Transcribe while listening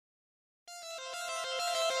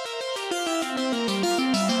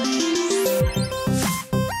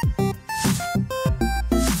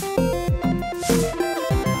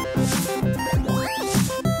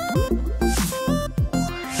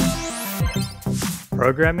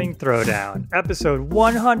Programming Throwdown, episode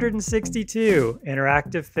 162,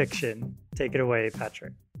 Interactive Fiction. Take it away,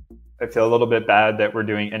 Patrick. I feel a little bit bad that we're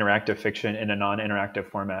doing interactive fiction in a non-interactive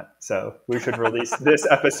format. So we should release this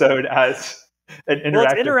episode as an interactive Well,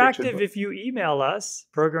 it's interactive fiction. if you email us,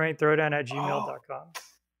 programmingthrowdown@gmail.com.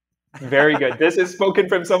 Very good. This is spoken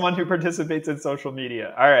from someone who participates in social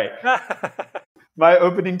media. All right. My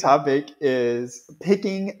opening topic is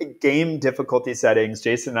picking game difficulty settings.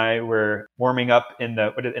 Jason and I were warming up in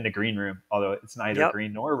the green room, although it's neither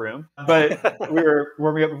green nor room. But we were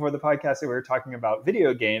warming up before the podcast and we were talking about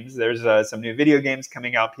video games. There's some new video games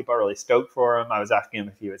coming out. People are really stoked for them. I was asking him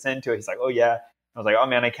if he was into it. He's like, oh, yeah. I was like, oh,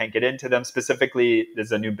 man, I can't get into them. Specifically,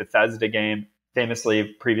 there's a new Bethesda game,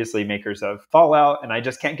 previously makers of Fallout, and I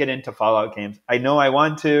just can't get into Fallout games. I know I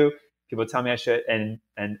want to. People tell me I should, and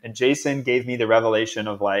Jason gave me the revelation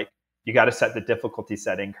of like, you got to set the difficulty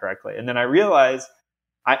setting correctly. And then I realized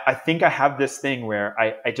I think I have this thing where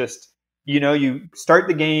I just, you start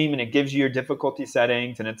the game and it gives you your difficulty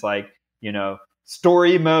settings and it's like,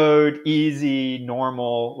 story mode, easy,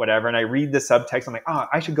 normal, whatever. And I read the subtext. I'm like,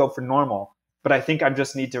 I should go for normal. But I think I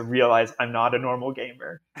just need to realize I'm not a normal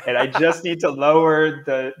gamer and I just need to lower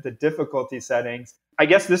the difficulty settings. I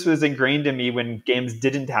guess this was ingrained in me when games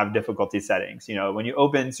didn't have difficulty settings. When you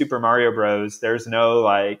open Super Mario Bros., there's no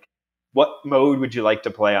like, what mode would you like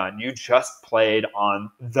to play on? You just played on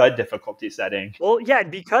the difficulty setting. Well, yeah,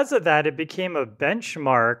 because of that, it became a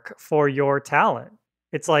benchmark for your talent.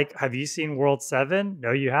 It's like, have you seen World 7?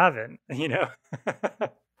 No, you haven't,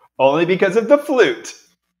 Only because of the flute.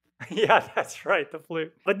 Yeah, that's right, the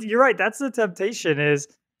flute. But you're right, that's the temptation, is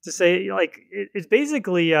to say, like, it's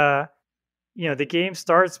basically, the game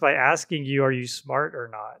starts by asking you, are you smart or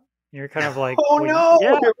not? You're kind of like, oh, no!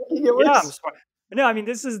 Yeah, I'm smart. No, I mean,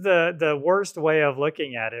 this is the worst way of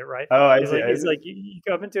looking at it, right? Oh, I see. It's like you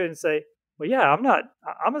come into it and say, well, yeah,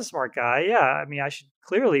 I'm a smart guy. Yeah, I mean, I should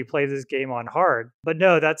clearly play this game on hard. But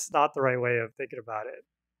no, that's not the right way of thinking about it.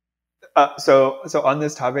 So on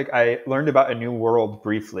this topic, I learned about a new world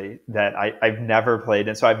briefly that I've never played.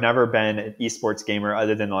 And so I've never been an esports gamer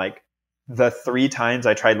other than like the 3 times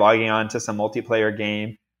I tried logging on to some multiplayer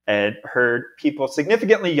game and heard people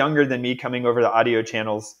significantly younger than me coming over the audio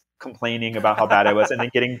channels complaining about how bad I was and then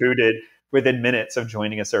getting booted within minutes of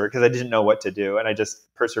joining a server because I didn't know what to do. And I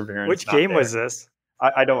just persevered. Which game was this?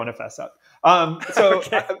 I don't want to fess up.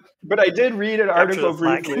 Okay. But I did read an article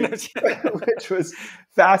briefly, which was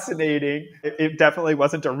fascinating. It definitely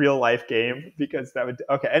wasn't a real life game because that would,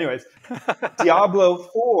 okay. Anyways, Diablo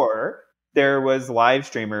 4, there was live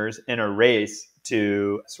streamers in a race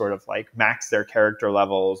to sort of like max their character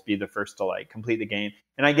levels, be the first to like complete the game.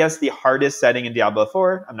 And I guess the hardest setting in Diablo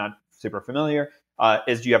 4, I'm not super familiar,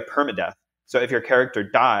 is you have permadeath. So if your character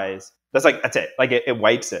dies, that's it. Like it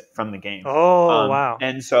wipes it from the game. Oh, wow.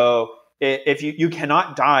 And so if you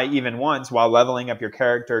cannot die even once while leveling up your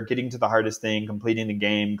character, getting to the hardest thing, completing the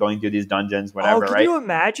game, going through these dungeons, whatever, can you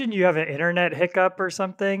imagine you have an internet hiccup or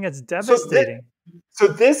something? It's devastating. So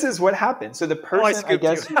this is what happened. So the person, I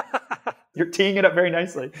guess, you're teeing it up very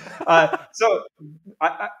nicely.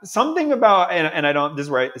 Something about, and I don't, this is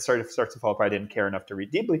where it sort of starts to fall apart. I didn't care enough to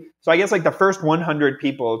read deeply. So I guess like the first 100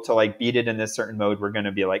 people to like beat it in this certain mode were going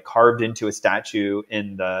to be like carved into a statue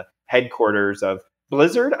in the headquarters of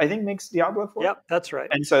Blizzard, I think, makes Diablo 4. Yep, that's right.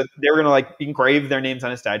 And so they were going to like engrave their names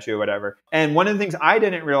on a statue or whatever. And one of the things I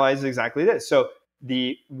didn't realize is exactly this. So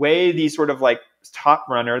the way the sort of like top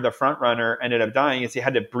runner, the front runner, ended up dying is he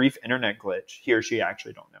had a brief internet glitch. He or she,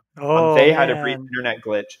 actually don't know. They had a brief internet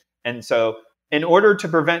glitch. And so in order to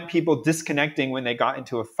prevent people disconnecting when they got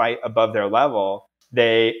into a fight above their level,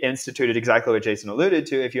 they instituted exactly what Jason alluded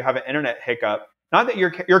to. If you have an internet hiccup, not that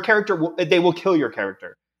your character, they will kill your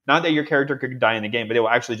character. Not that your character could die in the game, but they will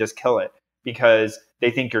actually just kill it because they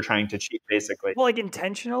think you're trying to cheat, basically. Well, like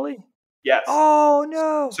intentionally? Yes. Oh,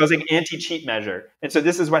 no. So it's like an anti-cheat measure. And so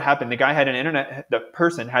this is what happened. The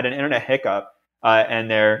person had an internet hiccup and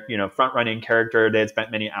their, front-running character they had spent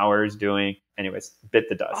many hours doing, anyways, bit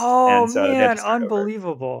the dust. Oh, and so man,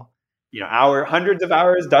 unbelievable. Hundreds of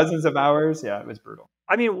hours, dozens of hours. Yeah, it was brutal.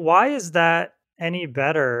 I mean, why is that any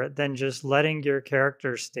better than just letting your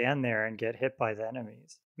character stand there and get hit by the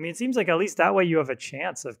enemies? I mean, it seems like at least that way you have a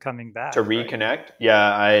chance of coming back. To reconnect? Right?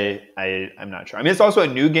 Yeah, I'm not sure. I mean, it's also a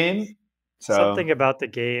new game. So something about the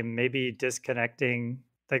game, maybe disconnecting,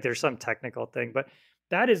 like there's some technical thing, but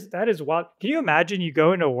that is wild. Can you imagine you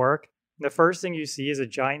go into work, and the first thing you see is a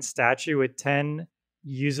giant statue with 10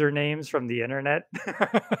 usernames from the internet.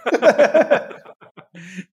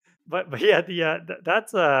 But yeah,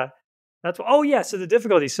 that's oh yeah. So the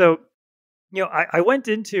difficulty. So I went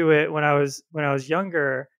into it when I was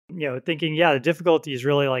younger, thinking, yeah, the difficulty is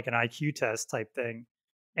really like an IQ test type thing.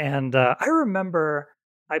 And I remember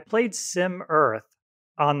I played Sim Earth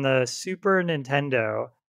on the Super Nintendo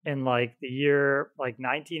in like the year like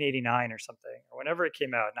 1989 or something, or whenever it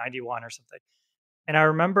came out, 91 or something. And I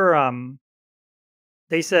remember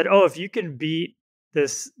they said, "Oh, if you can beat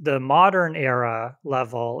the modern era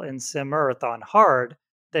level in Sim Earth on hard,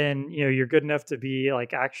 then you're good enough to be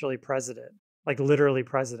like actually president, like literally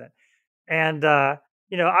president." And I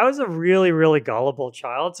was a really, really gullible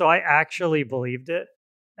child, so I actually believed it.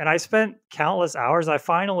 And I spent countless hours. I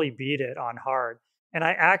finally beat it on hard, and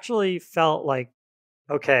I actually felt like,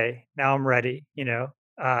 okay, now I'm ready.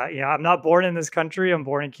 I'm not born in this country. I'm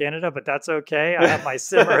born in Canada, but that's okay. I have my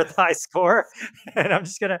Sim Earth high score, and I'm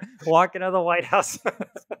just gonna walk into the White House.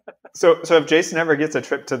 So if Jason ever gets a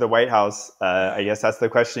trip to the White House, I guess that's the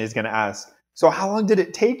question he's going to ask. So how long did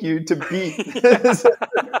it take you to beat this?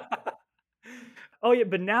 Oh yeah,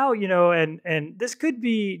 but now, and this could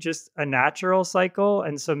be just a natural cycle,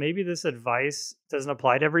 and so maybe this advice doesn't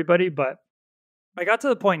apply to everybody, but I got to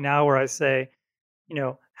the point now where I say,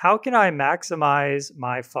 how can I maximize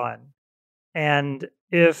my fun? And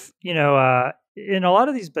if, in a lot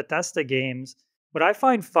of these Bethesda games, what I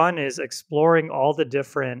find fun is exploring all the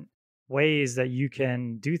different ways that you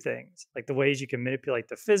can do things, like the ways you can manipulate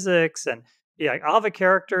the physics. And yeah, I'll have a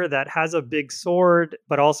character that has a big sword,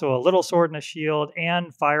 but also a little sword and a shield,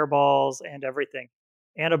 and fireballs and everything,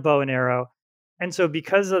 and a bow and arrow. And so,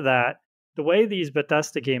 because of that, the way these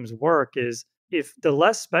Bethesda games work is if the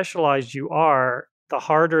less specialized you are, the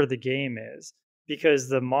harder the game is because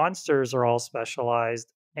the monsters are all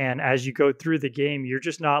specialized. And as you go through the game, you're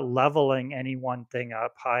just not leveling any one thing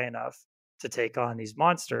up high enough to take on these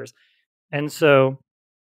monsters. And so,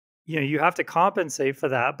 you have to compensate for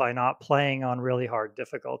that by not playing on really hard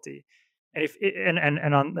difficulty. And if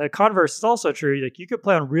and on the converse, it's also true. Like you could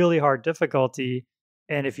play on really hard difficulty,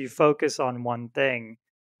 and if you focus on one thing,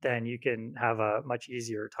 then you can have a much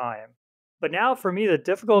easier time. But now for me, the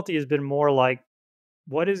difficulty has been more like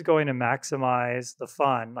what is going to maximize the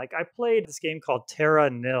fun. Like I played this game called Terra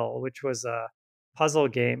Nil, which was a puzzle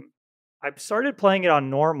game. I started playing it on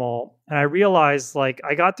normal, and I realized like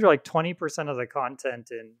I got through like 20% of the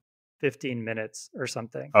content in 15 minutes or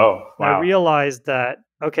something. Oh, And I wow. realized that,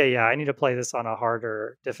 okay, yeah, I need to play this on a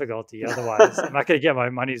harder difficulty. Otherwise, I'm not going to get my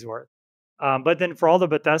money's worth. But then for all the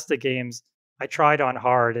Bethesda games, I tried on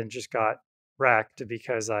hard and just got wrecked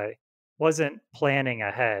because I wasn't planning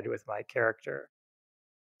ahead with my character.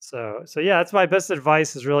 So yeah, that's my best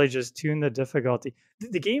advice is really just tune the difficulty.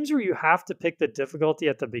 The games where you have to pick the difficulty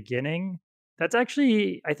at the beginning, that's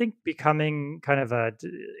actually, I think, becoming kind of a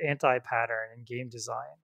anti-pattern in game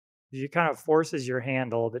design. It kind of forces your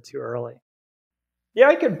hand a little bit too early. Yeah,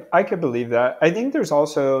 I could believe that. I think there's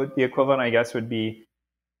also the equivalent, I guess, would be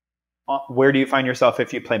where do you find yourself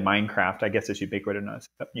if you play Minecraft? I guess it's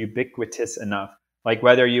ubiquitous enough. Like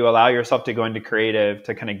whether you allow yourself to go into creative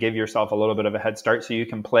to kind of give yourself a little bit of a head start so you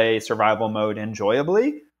can play survival mode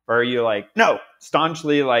enjoyably, or are you like, no,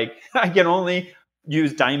 staunchly like I can only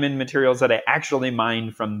use diamond materials that I actually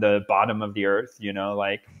mined from the bottom of the earth,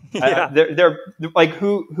 like Yeah. they're like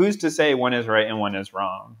who's to say one is right and one is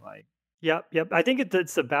wrong? Like Yep. I think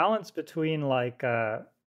it's a balance between like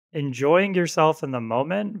enjoying yourself in the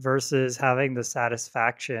moment versus having the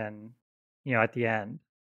satisfaction, at the end.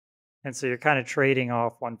 And so you're kind of trading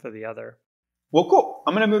off one for the other. Well, cool.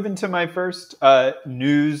 I'm going to move into my first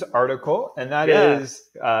news article, and that Yeah. is,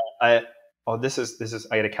 this is.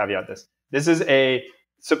 I got to caveat this. This is a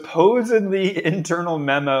supposedly internal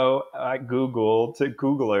memo at Google to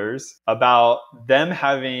Googlers about them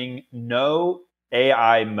having no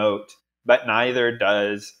AI moat, but neither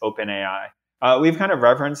does OpenAI. We've kind of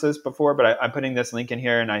referenced this before, but I'm putting this link in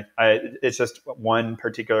here, and it's just one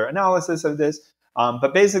particular analysis of this.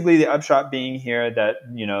 But basically, the upshot being here that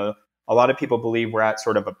a lot of people believe we're at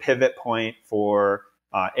sort of a pivot point for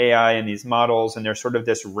AI and these models, and there's sort of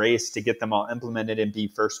this race to get them all implemented and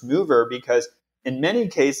be first mover because in many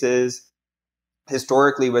cases,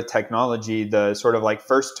 historically with technology, the sort of like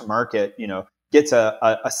first to market, gets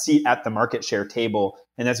a seat at the market share table,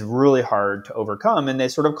 and that's really hard to overcome. And they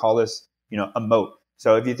sort of call this, a moat.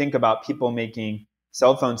 So if you think about people making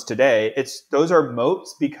cell phones today, those are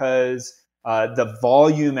moats because the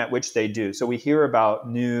volume at which they do. So we hear about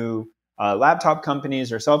new laptop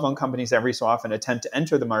companies or cell phone companies every so often attempt to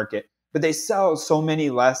enter the market, but they sell so many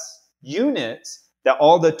less units that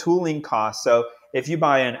all the tooling costs. So if you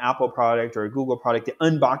buy an Apple product or a Google product, the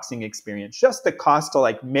unboxing experience, just the cost to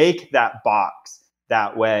like make that box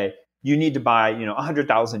that way, you need to buy,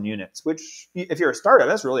 100,000 units, which if you're a startup,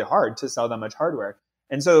 that's really hard to sell that much hardware.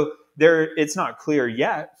 And so it's not clear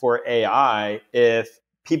yet for AI if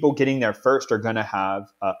people getting there first are going to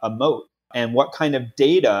have a moat, and what kind of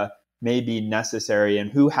data may be necessary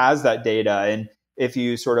and who has that data. And if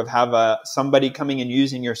you sort of have somebody coming and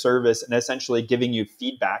using your service and essentially giving you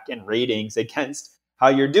feedback and ratings against how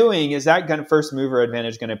you're doing, is that kind of first mover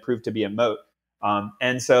advantage going to prove to be a moat?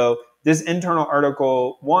 And so this internal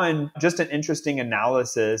article, just an interesting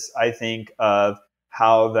analysis, I think, of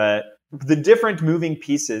how the different moving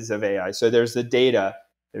pieces of AI. So there's the data,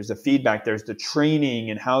 there's the feedback, there's the training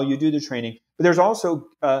and how you do the training, but there's also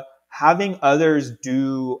having others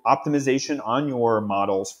do optimization on your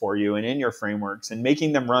models for you and in your frameworks and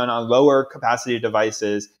making them run on lower capacity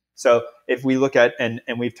devices. So if we look at, and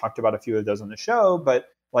we've talked about a few of those on the show, but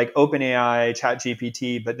like OpenAI,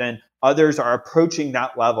 ChatGPT, but then others are approaching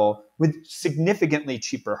that level with significantly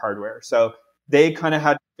cheaper hardware. So they kind of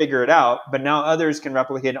had to figure it out, but now others can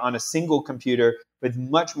replicate it on a single computer with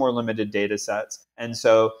much more limited data sets. And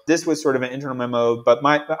so this was sort of an internal memo, but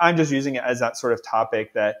I'm just using it as that sort of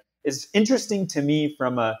topic that is interesting to me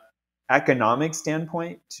from a economic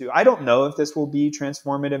standpoint too. I don't know if this will be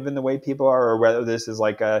transformative in the way people are, or whether this is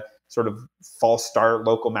like a sort of false start,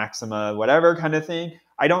 local maxima, whatever kind of thing.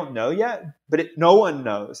 I don't know yet, but no one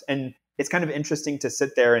knows. And it's kind of interesting to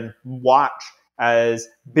sit there and watch as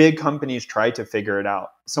big companies try to figure it out.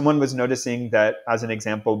 Someone was noticing that, as an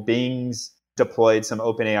example, Bing's deployed some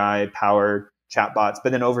OpenAI powered chatbots,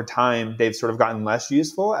 but then over time, they've sort of gotten less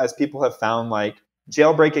useful as people have found like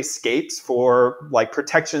jailbreak escapes for like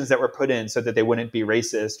protections that were put in so that they wouldn't be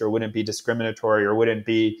racist or wouldn't be discriminatory or wouldn't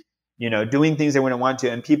be, doing things they wouldn't want to.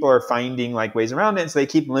 And people are finding like ways around it. And so they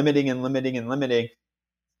keep limiting and limiting and limiting.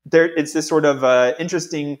 It's this sort of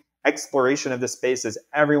interesting exploration of the space as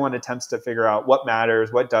everyone attempts to figure out what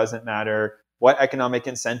matters, what doesn't matter, what economic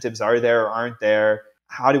incentives are there or aren't there,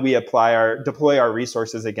 how do we deploy our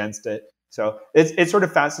resources against it. So it's sort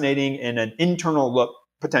of fascinating in an internal look,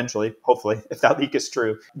 potentially, hopefully, if that leak is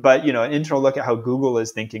true, but an internal look at how Google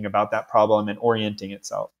is thinking about that problem and orienting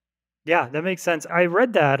itself. Yeah, that makes sense. I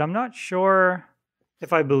read that. I'm not sure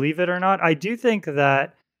if I believe it or not. I do think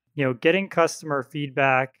that getting customer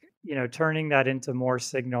feedback, turning that into more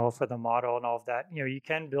signal for the model and all of that, you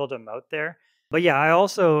can build a moat there. But yeah, I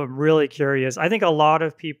also am really curious. I think a lot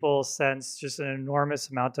of people sense just an enormous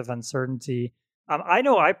amount of uncertainty. I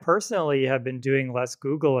know I personally have been doing less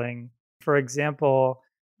Googling. For example,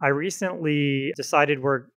 I recently decided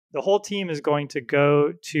the whole team is going to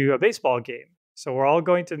go to a baseball game. So we're all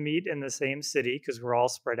going to meet in the same city because we're all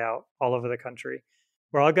spread out all over the country.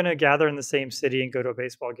 We're all going to gather in the same city and go to a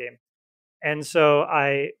baseball game. And so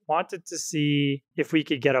I wanted to see if we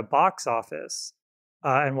could get a box office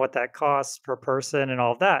and what that costs per person and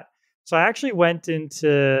all of that. So I actually went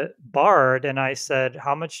into Bard and I said,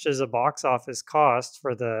 how much does a box office cost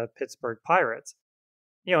for the Pittsburgh Pirates?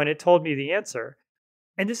 And it told me the answer.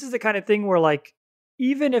 And this is the kind of thing where like,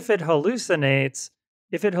 even if it hallucinates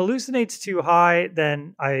too high,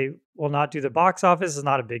 then I will not do the box office. It's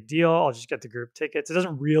not a big deal. I'll just get the group tickets. It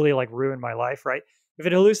doesn't really like ruin my life, right? If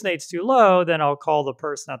it hallucinates too low, then I'll call the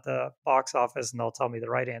person at the box office and they'll tell me the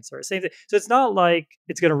right answer. Same thing. So it's not like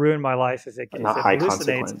it's going to ruin my life if it high hallucinates.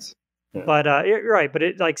 Consequence. Yeah. But right. But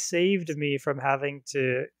it like saved me from having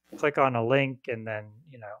to click on a link and then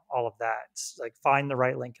all of that. It's like find the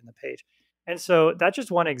right link in the page. And so that's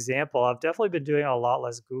just one example. I've definitely been doing a lot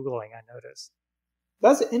less Googling, I noticed.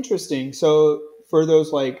 That's interesting. So for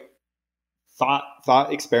those like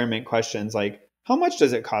thought experiment questions, like how much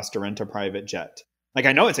does it cost to rent a private jet? Like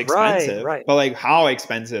I know it's expensive, right. But like how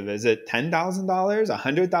expensive? Is it $10,000,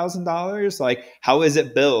 $100,000? Like how is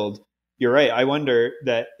it billed? You're right. I wonder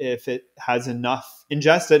that if it has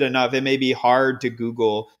ingested enough, it may be hard to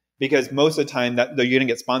Google, because most of the time that you're going to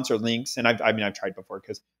get sponsored links. And I've tried before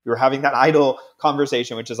because we were having that idle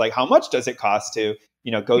conversation, which is like, how much does it cost to,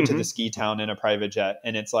 go to the ski town in a private jet?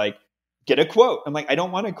 And it's like, get a quote. I'm like, I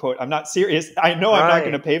don't want a quote. I'm not serious. I know I'm not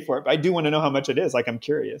going to pay for it, but I do want to know how much it is. Like, I'm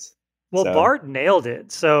curious. Well, Bart nailed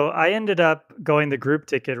it. So I ended up going the group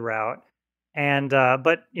ticket route. And,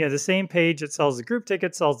 but the same page that sells the group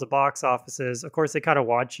ticket sells the box offices. Of course, they kind of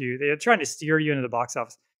want you. They're trying to steer you into the box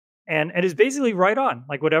office. And it is basically right on.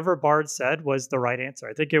 Like whatever Bard said was the right answer.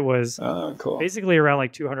 I think it was basically around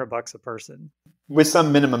like $200 a person. With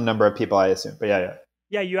some minimum number of people, I assume. But yeah.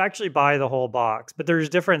 Yeah, you actually buy the whole box. But there's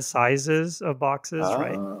different sizes of boxes,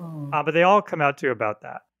 right? But they all come out to about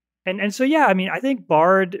that. And so yeah, I mean, I think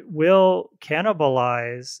Bard will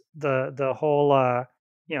cannibalize the whole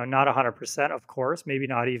not 100%, of course, maybe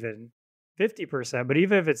not even 50%, but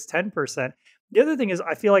even if it's 10%. The other thing is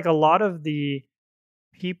I feel like a lot of the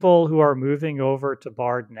people who are moving over to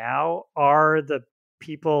Bard now are the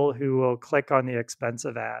people who will click on the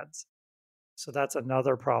expensive ads. So that's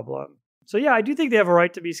another problem. So yeah, I do think they have a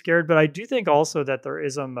right to be scared, but I do think also that there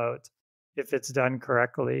is a moat if it's done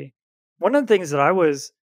correctly. One of the things that I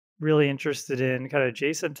was really interested in, kind of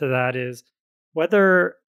adjacent to that, is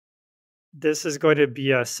whether this is going to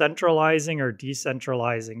be a centralizing or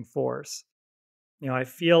decentralizing force. I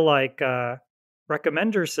feel like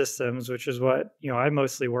recommender systems, which is what I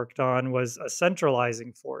mostly worked on, was a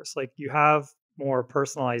centralizing force. Like you have more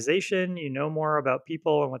personalization, you know more about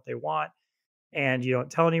people and what they want, and you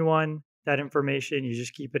don't tell anyone that information. You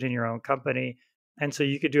just keep it in your own company, and so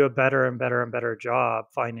you could do a better and better and better job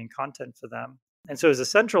finding content for them. And so it's a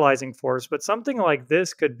centralizing force, but something like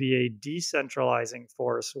this could be a decentralizing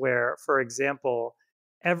force where, for example,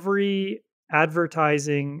 every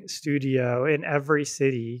advertising studio in every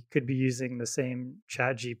city could be using the same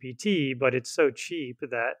chat GPT, but it's so cheap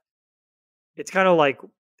that it's kind of like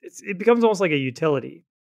it becomes almost like a utility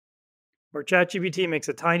where chat GPT makes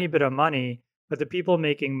a tiny bit of money, but the people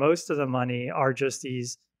making most of the money are just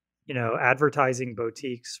these advertising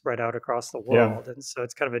boutiques spread out across the world. And so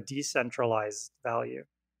it's kind of a decentralized value.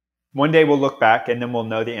 One day we'll look back and then we'll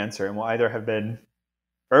know the answer, and we'll either have been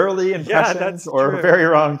early impressions or true. very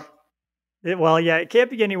wrong. It can't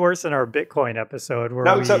be any worse than our Bitcoin episode where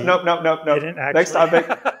No. Actually... Next topic.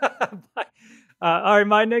 All right,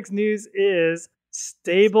 my next news is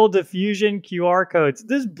stable diffusion QR codes.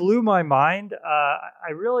 This blew my mind.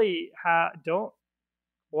 I really don't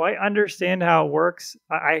quite understand how it works.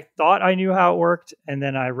 I thought I knew how it worked, and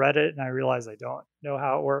then I read it and I realized I don't know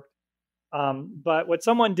how it worked. But what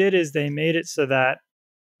someone did is they made it so that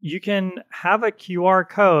you can have a QR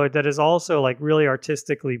code that is also like really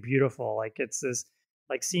artistically beautiful. Like it's this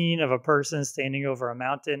like scene of a person standing over a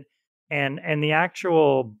mountain, and the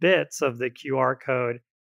actual bits of the QR code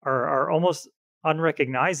are almost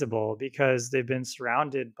unrecognizable because they've been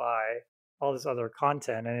surrounded by all this other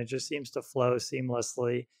content, and it just seems to flow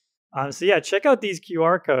seamlessly. So yeah, check out these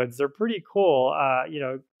QR codes. They're pretty cool.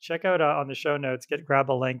 Check out on the show notes, grab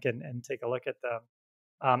a link and take a look at them.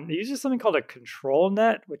 It uses something called a control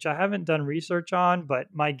net, which I haven't done research on, but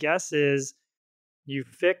my guess is you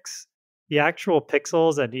fix the actual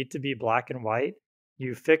pixels that need to be black and white.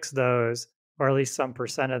 You fix those, or at least some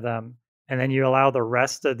percent of them, and then you allow the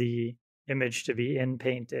rest of the image to be in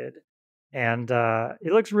painted. And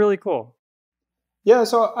it looks really cool. Yeah,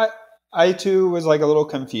 so I too was like a little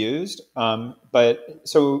confused. But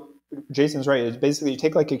so Jason's right. It's basically you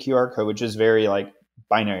take like a QR code, which is very like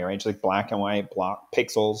binary, right? It's like black and white, block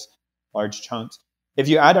pixels, large chunks. If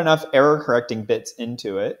you add enough error correcting bits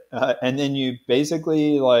into it, and then you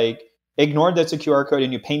basically like ignore that's a QR code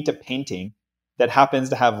and you paint a painting that happens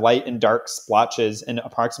to have light and dark splotches in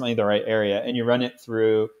approximately the right area, and you run it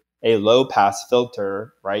through a low pass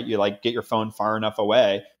filter, right? You like get your phone far enough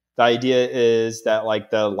away. The idea is that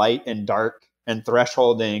like the light and dark and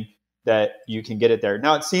thresholding that you can get it there.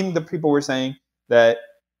 Now it seemed that people were saying that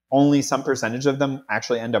only some percentage of them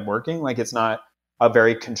actually end up working. Like it's not a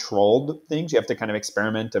very controlled thing. You have to kind of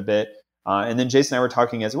experiment a bit. And then Jason and I were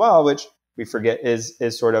talking as well, which we forget is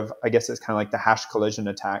sort of, I guess it's kind of like the hash collision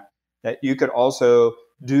attack, that you could also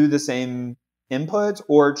do the same inputs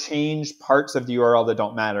or change parts of the URL that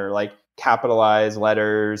don't matter, like capitalize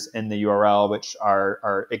letters in the URL, which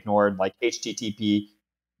are ignored, like HTTP,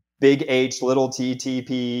 big H, little t,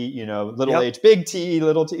 TP, little h, big T,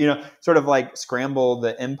 little t, sort of like scramble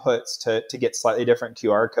the inputs to get slightly different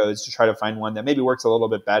QR codes to try to find one that maybe works a little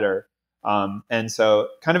bit better. And so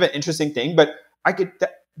kind of an interesting thing, but I could,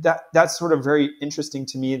 that's sort of very interesting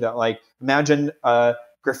to me that like, imagine a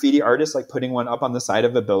graffiti artist like putting one up on the side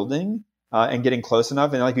of a building and getting close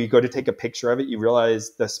enough. And like you go to take a picture of it, you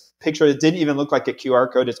realize this picture that didn't even look like a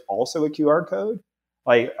QR code is also a QR code.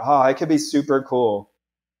 Like, it could be super cool.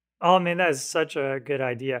 Oh man, that is such a good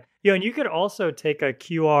idea. And you could also take a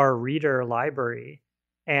QR reader library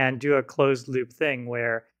and do a closed loop thing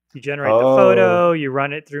where you generate the photo, you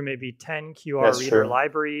run it through maybe 10 QR reader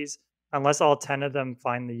libraries. Unless all 10 of them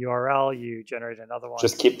find the URL, you generate another one.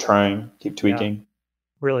 Just keep trying, keep tweaking. Yeah.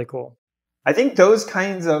 Really cool. I think those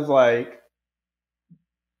kinds of like,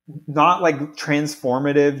 not like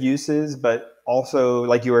transformative uses, but also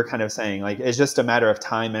like you were kind of saying, like it's just a matter of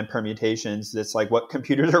time and permutations. That's like what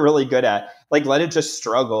computers are really good at. Like let it just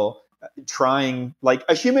struggle trying, like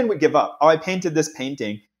a human would give up. I painted this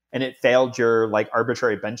painting and it failed your like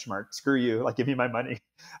arbitrary benchmark, screw you, like give me my money.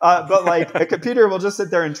 But like a computer will just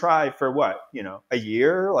sit there and try for what, a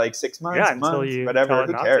year, like 6 months, Yeah, a until month, you tell whatever, it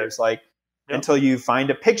who not to. cares? Like Yep. until you find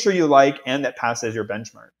a picture you like and that passes your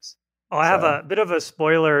benchmarks. Oh, I have So a bit of a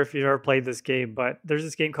spoiler if you've ever played this game, but there's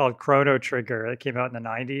this game called Chrono Trigger that came out in the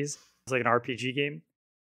 90s. It's like an RPG game.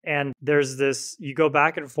 And there's this, you go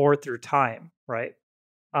back and forth through time, right?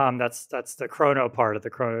 That's the chrono part of the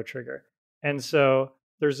Chrono Trigger. And so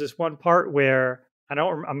there's this one part where I'm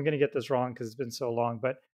going to get this wrong because it's been so long,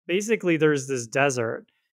 but basically there's this desert,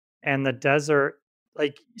 and the desert,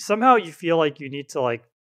 like somehow you feel like you need to like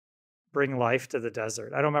bring life to the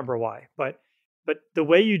desert. I don't remember why, but the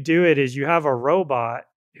way you do it is you have a robot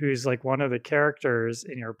who's like one of the characters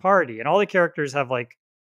in your party, and all the characters have like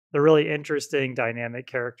they're really interesting, dynamic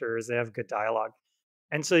characters. They have good dialogue.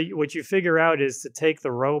 And so what you figure out is to take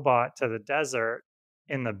the robot to the desert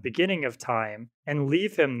in the beginning of time and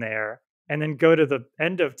leave him there, and then go to the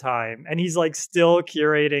end of time, and he's like still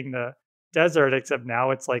curating the desert, except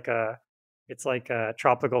now it's like a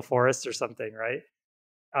tropical forest or something, right?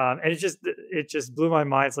 And it just blew my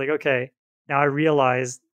mind. It's like, okay, now I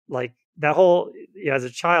realized like that whole as a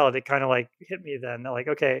child, it kind of like hit me then that like,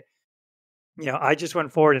 okay, I just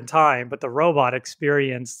went forward in time, but the robot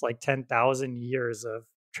experienced like 10,000 years of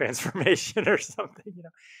transformation or something.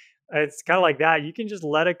 It's kind of like that. You can just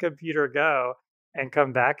let a computer go and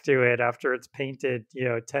come back to it after it's painted,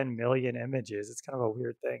 10 million images. It's kind of a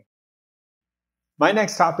weird thing. my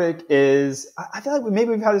next topic is, I feel like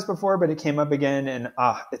maybe we've had this before, but it came up again, and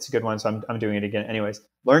it's a good one, so I'm doing it again. Anyways,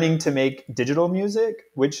 learning to make digital music,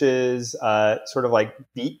 which is sort of like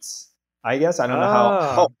beats, I guess. I don't know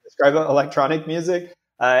how to describe it, electronic music.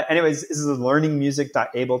 Anyways, this is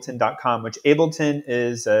learningmusic.ableton.com, which Ableton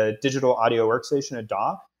is a digital audio workstation, a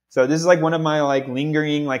DAW. So this is like one of my like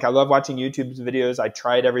lingering, like I love watching YouTube videos. I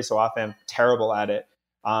try it every so often. I'm terrible at it.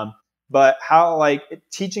 But how like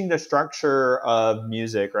teaching the structure of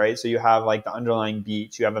music, right? So you have like the underlying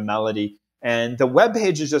beats, you have a melody, and the web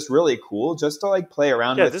page is just really cool just to like play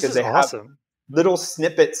around with, This because is they have awesome. little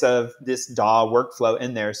snippets of this DAW workflow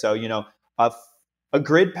in there. So, a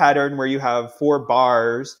grid pattern where you have 4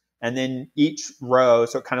 bars, and then each row,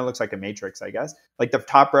 so it kind of looks like a matrix, I guess. Like the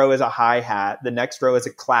top row is a hi-hat, the next row is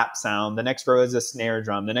a clap sound, the next row is a snare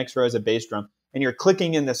drum, the next row is a bass drum, and you're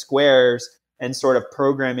clicking in the squares and sort of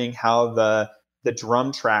programming how the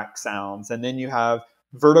drum track sounds. And then you have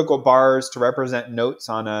vertical bars to represent notes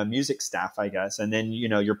on a music staff, I guess. And then,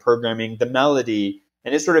 you're programming the melody,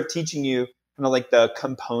 and it's sort of teaching you kind of like the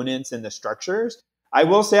components and the structures. I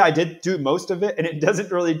will say I did do most of it, and it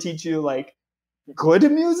doesn't really teach you like good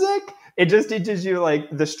music. It just teaches you like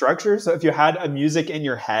the structure. So if you had a music in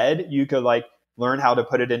your head, you could like learn how to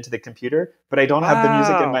put it into the computer. But I don't have the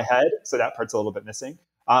music in my head, so that part's a little bit missing.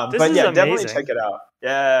 But yeah, definitely check it out.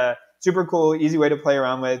 Yeah, super cool, easy way to play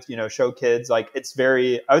around with, show kids. Like it's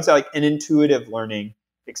very, I would say like an intuitive learning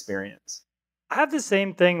experience. I have the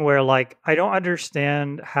same thing where like I don't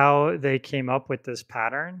understand how they came up with this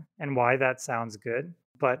pattern and why that sounds good.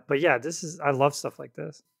 But yeah, I love stuff like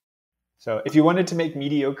this. So if you wanted to make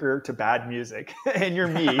mediocre to bad music and you're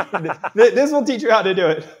me, this will teach you how to do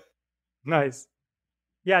it. Nice.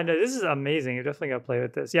 Yeah, no, this is amazing. You're definitely gonna play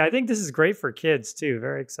with this. Yeah, I think this is great for kids too.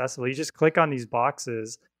 Very accessible. You just click on these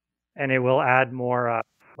boxes, and it will add more,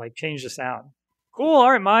 like change the sound. Cool.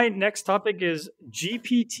 All right, my next topic is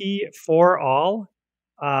GPT for all.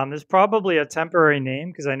 There's probably a temporary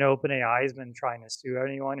name because I know OpenAI has been trying to sue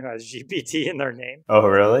anyone who has GPT in their name. Oh,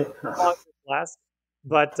 really?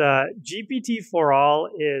 But GPT for all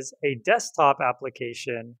is a desktop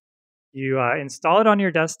application. You install it on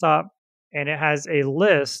your desktop, and it has a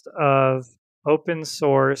list of open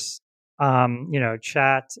source,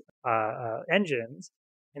 chat engines.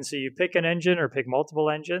 And so you pick an engine or pick multiple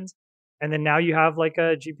engines, and then now you have like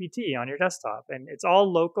a GPT on your desktop, and it's all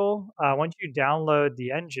local. Once you download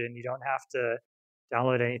the engine, you don't have to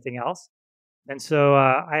download anything else. And so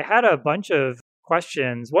I had a bunch of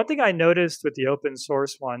questions. One thing I noticed with the open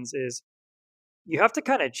source ones is you have to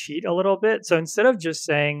kind of cheat a little bit. So instead of just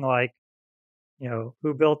saying like,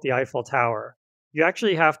 who built the Eiffel Tower? You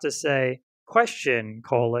actually have to say, question,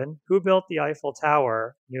 colon, who built the Eiffel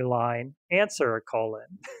Tower? New line, answer,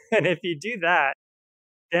 colon. And if you do that,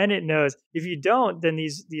 then it knows. If you don't, then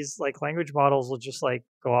these like language models will just like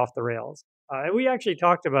go off the rails. And we actually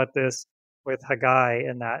talked about this with Hagai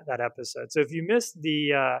in that episode. So if you missed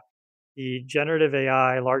the generative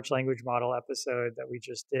AI large language model episode that we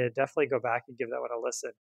just did, definitely go back and give that one a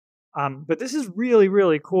listen. But this is really,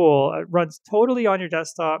 really cool. It runs totally on your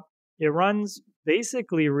desktop. It runs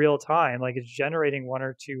basically real time, like it's generating 1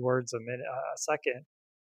 or 2 words a minute, a second.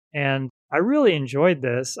 And I really enjoyed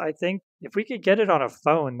this. I think if we could get it on a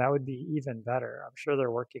phone, that would be even better. I'm sure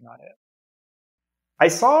they're working on it. I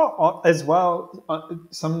saw as well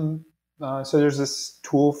so there's this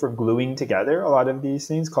tool for gluing together a lot of these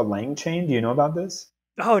things called LangChain. Do you know about this?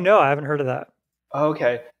 Oh, no, I haven't heard of that.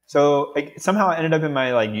 Okay. So somehow it ended up in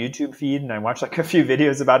my like YouTube feed, and I watched like a few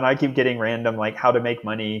videos about it, and I keep getting random like how to make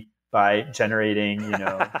money by generating,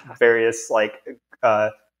 various like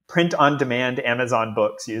print on demand Amazon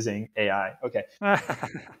books using AI. Okay.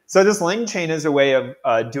 So this LangChain is a way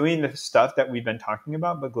of doing the stuff that we've been talking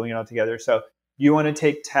about, but gluing it all together. So you want to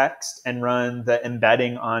take text and run the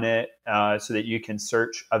embedding on it so that you can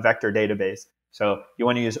search a vector database. So you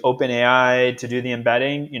want to use OpenAI to do the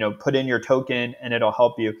embedding, put in your token and it'll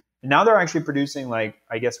help you. And now they're actually producing like,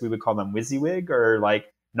 I guess we would call them WYSIWYG or like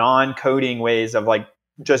non-coding ways of like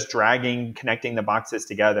just dragging, connecting the boxes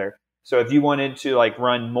together. So if you wanted to like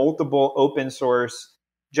run multiple open source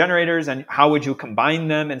generators and how would you combine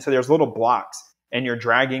them? And so there's little blocks and you're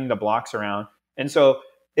dragging the blocks around. And so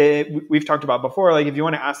we've talked about before, like if you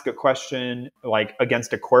want to ask a question like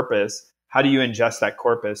against a corpus, how do you ingest that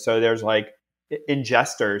corpus? So there's like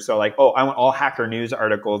ingesters. So like, I want all Hacker News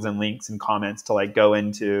articles and links and comments to like go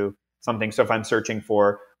into something. So if I'm searching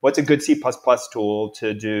for what's a good C++ tool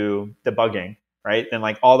to do debugging, right? Then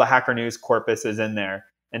like all the Hacker News corpus is in there.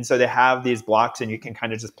 And so they have these blocks and you can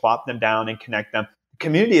kind of just plop them down and connect them. The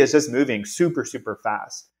community is just moving super, super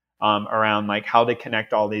fast around like how to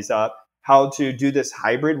connect all these up, how to do this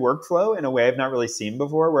hybrid workflow in a way I've not really seen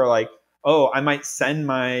before, where like, I might send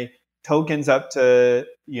my tokens up to,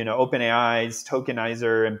 OpenAI's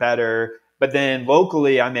tokenizer embedder, but then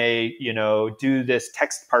locally I may, do this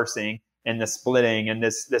text parsing and the splitting, and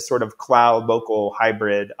this sort of cloud local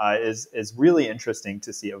hybrid is really interesting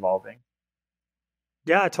to see evolving.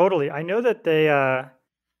 Yeah, totally. I know that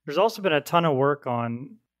there's also been a ton of work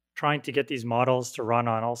on trying to get these models to run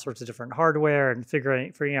on all sorts of different hardware and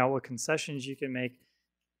figuring out what concessions you can make.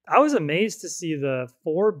 I was amazed to see the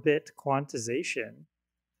 4-bit quantization.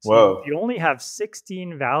 So Whoa. you only have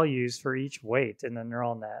 16 values for each weight in the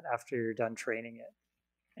neural net after you're done training it.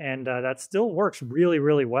 And that still works really,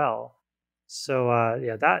 really well. So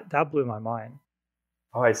that blew my mind.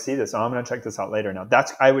 Oh, I see this. I'm going to check this out later now.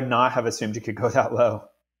 I would not have assumed you could go that low.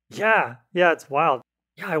 Yeah, it's wild.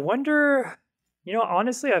 Yeah, I wonder,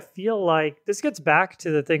 honestly, I feel like this gets back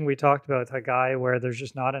to the thing we talked about with Hagai, where there's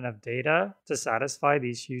just not enough data to satisfy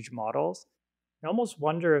these huge models. I almost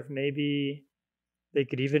wonder if maybe they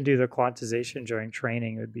could even do the quantization during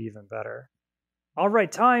training. It would be even better. All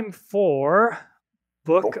right, time for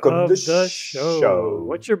book of the show.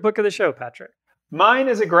 What's your book of the show, Patrick? Mine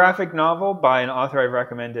is a graphic novel by an author I've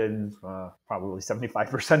recommended probably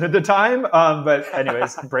 75% of the time. But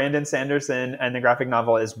anyways, Brandon Sanderson, and the graphic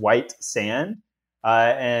novel is White Sand.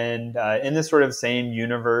 And in this sort of same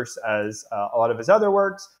universe as a lot of his other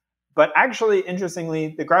works. But actually,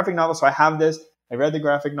 interestingly, the graphic novel, so I have this, I read the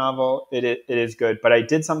graphic novel, it is good. But I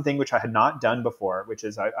did something which I had not done before, which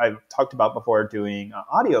is I've talked about before doing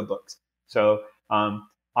audiobooks. So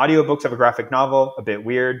audiobooks of a graphic novel, a bit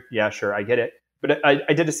weird. Yeah, sure, I get it. But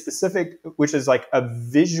I did a specific, which is like a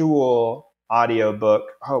visual audiobook.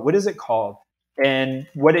 Oh, what is it called? And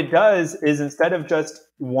what it does is instead of just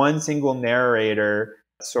one single narrator,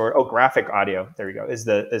 graphic audio, there you go,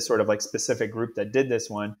 is sort of like specific group that did this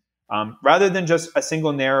one. Rather than just a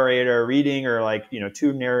single narrator reading or like,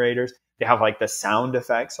 two narrators, they have like the sound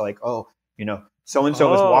effects, like, so-and-so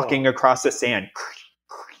was walking across the sand.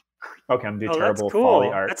 Okay, I'm doing terrible that's cool. Foley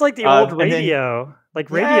art. That's like the old radio,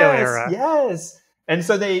 radio era. Yes. And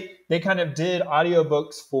so they kind of did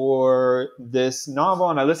audiobooks for this novel,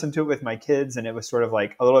 and I listened to it with my kids, and it was sort of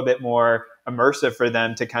like a little bit more immersive for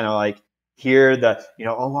them to kind of like hear the,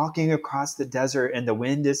 walking across the desert and the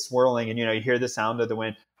wind is swirling, and, you hear the sound of the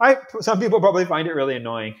wind. Some people probably find it really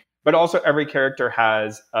annoying, but also every character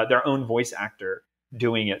has their own voice actor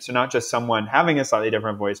doing it. So not just someone having a slightly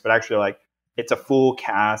different voice, but actually like, it's a full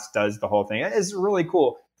cast, does the whole thing. It's really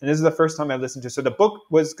cool. And this is the first time I listened to it. So the book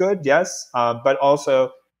was good, yes, but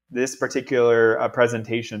also this particular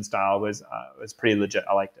presentation style was pretty legit.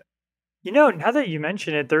 I liked it. Now that you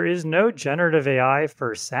mention it, there is no generative AI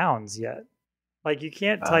for sounds yet. Like you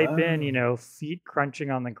can't type in, feet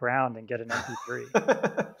crunching on the ground and get an MP3.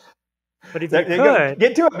 But if you could...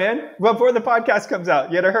 Get to it, man. Before the podcast comes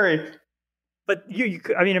out. You gotta hurry. But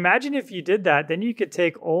imagine if you did that, then you could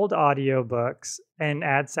take old audiobooks and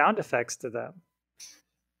add sound effects to them.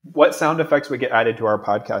 What sound effects would get added to our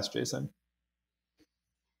podcast, Jason?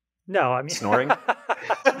 No, snoring. A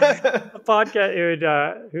podcast, it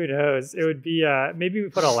would, who knows? It would be, maybe we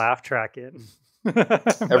put a laugh track in.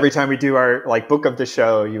 Every time we do our like book of the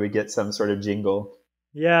show, you would get some sort of jingle.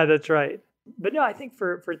 Yeah, that's right. But no, I think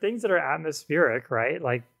for things that are atmospheric, right?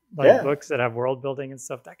 Like Yeah, books that have world building and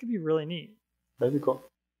stuff, that could be really neat. that'd be cool.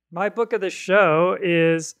 My book of the show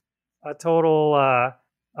is a total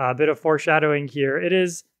bit of foreshadowing here. It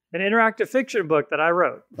is an interactive fiction book that I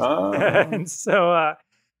wrote. Oh, And so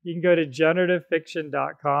you can go to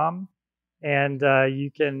generativefiction.com and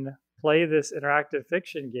you can play this interactive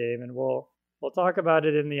fiction game, and we'll talk about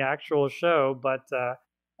it in the actual show. But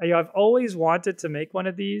I've always wanted to make one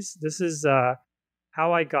of these. This is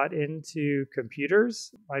how I got into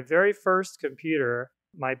computers. My very first computer,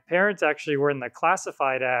 my parents actually were in the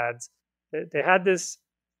classified ads. They had this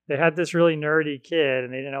really nerdy kid,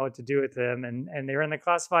 and they didn't know what to do with him. And they were in the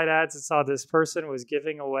classified ads and saw this person was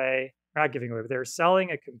giving away, not giving away, but they were selling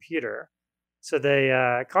a computer. So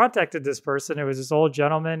they contacted this person. It was this old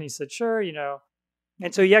gentleman. He said, sure, you know.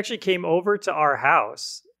 And so he actually came over to our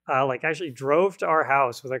house, like actually drove to our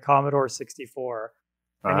house with a Commodore 64.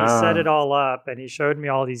 And he set it all up, and he showed me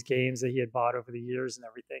all these games that he had bought over the years and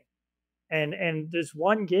everything. And this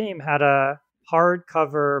one game had a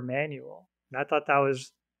hardcover manual. And I thought that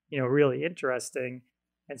was, really interesting.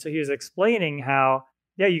 And so he was explaining how,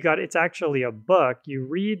 yeah, it's actually a book. You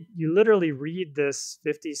literally read this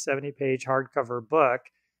 50, 70 page hardcover book,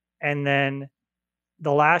 and then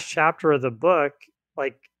the last chapter of the book,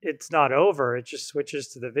 like it's not over, it just switches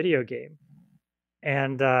to the video game.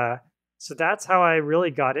 And so that's how I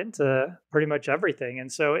really got into pretty much everything.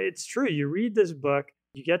 And so it's true, you read this book,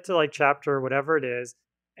 you get to like chapter whatever it is,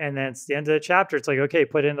 and then it's the end of the chapter, it's like, okay,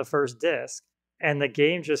 put in the first disc, and the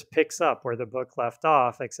game just picks up where the book left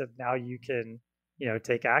off, except now you can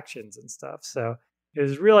take actions and stuff. So it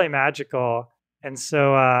was really magical. And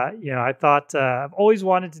so I thought I've always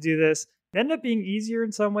wanted to do this. It ended up being easier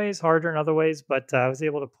in some ways, harder in other ways, but I was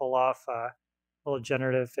able to pull off a little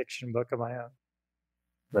generative fiction book of my own.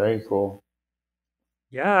 very cool.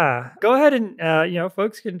 Yeah, go ahead and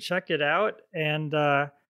folks can check it out, and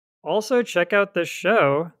also check out the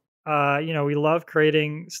show. We love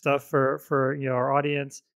creating stuff for our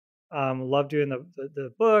audience. Love doing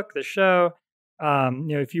the book, the show.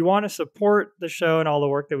 If you want to support the show and all the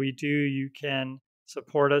work that we do, you can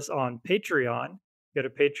support us on Patreon. Go to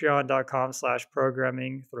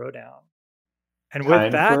patreon.com/programming throwdown. And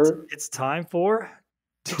with that, it's time for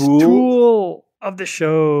tool of the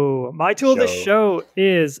show. My tool of the show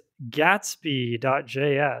is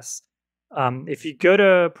Gatsby.js. If you go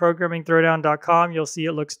to programmingthrowdown.com, you'll see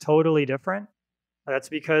it looks totally different. That's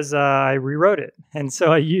because I rewrote it. And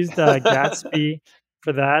so I used Gatsby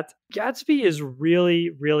for that. Gatsby is really,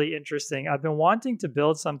 really interesting. I've been wanting to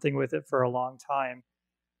build something with it for a long time.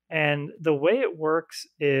 And the way it works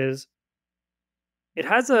is it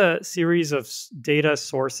has a series of data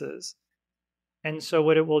sources. And so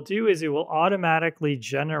what it will do is it will automatically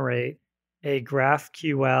generate a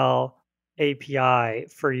GraphQL API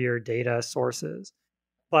for your data sources.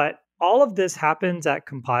 But all of this happens at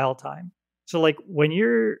compile time. So like when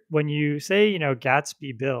you say,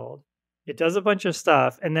 Gatsby build, it does a bunch of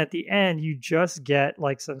stuff. And at the end, you just get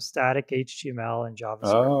like some static HTML and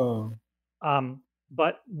JavaScript.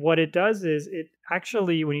 But what it does is it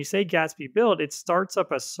actually, when you say Gatsby build, it starts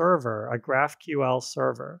up a server, a GraphQL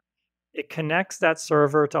server. It connects that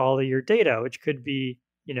server to all of your data, which could be,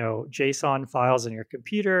 JSON files in your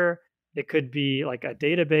computer. It could be like a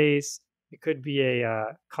database. It could be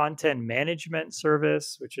a content management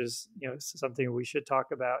service, which is, something we should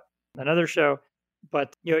talk about in another show.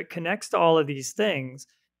 But, it connects to all of these things.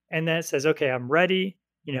 And then it says, okay, I'm ready.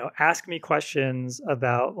 Ask me questions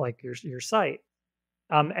about like your site.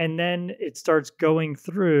 And then it starts going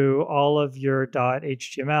through all of your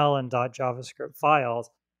 .html and .javascript files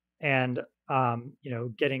and,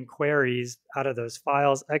 getting queries out of those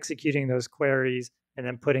files, executing those queries, and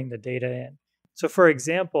then putting the data in. So for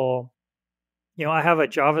example, I have a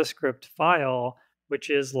JavaScript file, which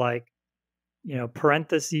is like,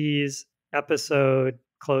 parentheses, episode,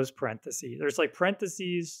 close parentheses. There's like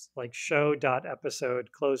parentheses, like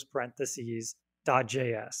show.episode, close parentheses,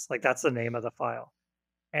 .js. Like that's the name of the file.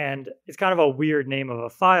 And it's kind of a weird name of a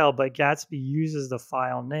file, but Gatsby uses the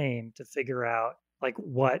file name to figure out like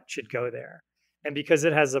what should go there. And because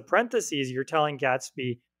it has the parentheses, you're telling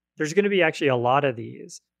Gatsby, there's going to be actually a lot of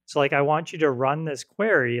these. So like, I want you to run this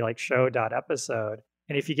query like show.episode.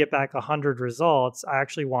 And if you get back 100 results, I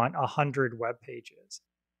actually want 100 web pages.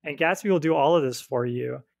 And Gatsby will do all of this for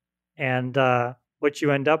you. And what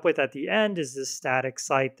you end up with at the end is this static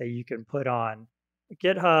site that you can put on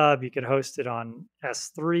GitHub. You can host it on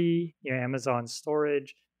S3, Amazon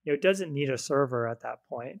storage. It doesn't need a server at that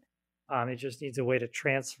point. It just needs a way to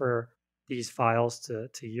transfer these files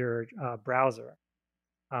to your browser.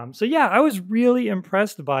 So yeah, I was really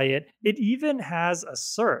impressed by it. It even has a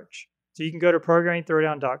search. So you can go to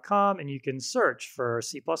programmingthrowdown.com and you can search for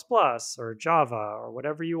C++ or Java or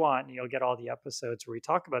whatever you want, and you'll get all the episodes where we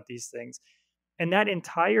talk about these things. And that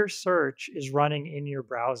entire search is running in your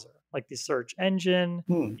browser. Like the search engine,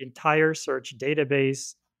 the entire search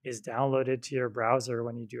database is downloaded to your browser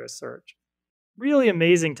when you do a search. Really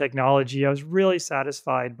amazing technology. I was really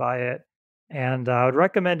satisfied by it. And I would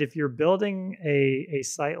recommend if you're building a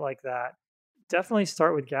site like that, definitely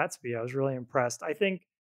start with Gatsby. I was really impressed. I think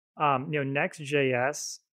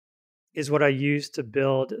Next.js is what I use to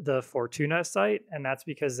build the Fortuna site, and that's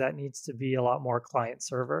because that needs to be a lot more client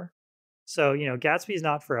server. So Gatsby is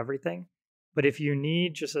not for everything, but if you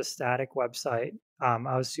need just a static website,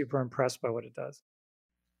 I was super impressed by what it does.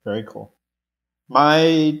 Very cool.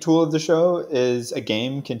 My tool of the show is a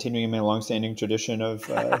game, continuing my longstanding tradition of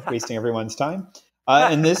wasting everyone's time.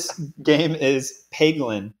 And this game is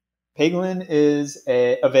Peglin. Peglin is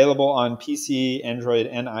available on PC, Android,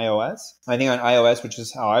 and iOS. I think on iOS, which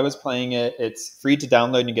is how I was playing it, it's free to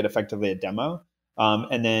download and you get effectively a demo.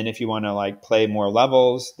 And then if you want to like play more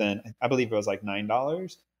levels, then I believe it was like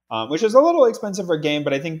 $9, which is a little expensive for a game,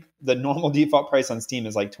 but I think the normal default price on Steam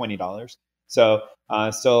is like $20. So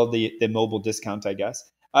still the mobile discount, I guess.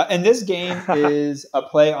 And this game is a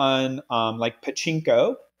play on like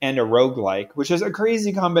pachinko and a roguelike, which is a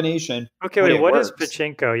crazy combination. Okay, wait, what is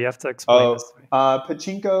pachinko? You have to explain this to me.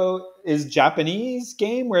 Pachinko is Japanese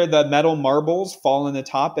game where the metal marbles fall in the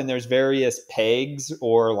top and there's various pegs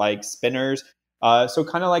or like spinners. So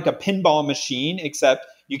kind of like a pinball machine, except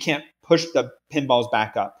you can't push the pinballs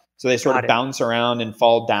back up. So they sort of bounce around and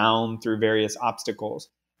fall down through various obstacles.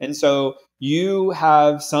 And so you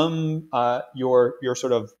have some your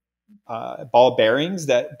sort of ball bearings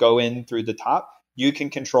that go in through the top. You can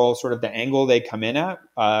control sort of the angle they come in at.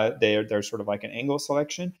 They're sort of like an angle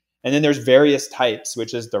selection. And then there's various types,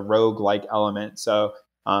 which is the rogue-like element. So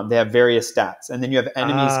they have various stats. And then you have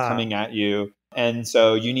enemies coming at you. And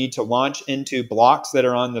so you need to launch into blocks that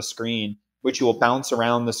are on the screen, which you will bounce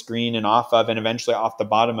around the screen and off of, and eventually off the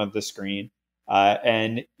bottom of the screen.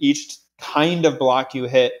 And each kind of block you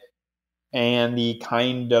hit and the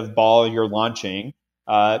kind of ball you're launching,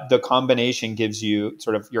 the combination gives you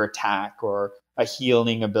sort of your attack or a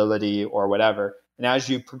healing ability or whatever. And as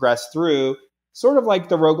you progress through, sort of like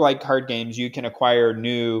the roguelike card games, you can acquire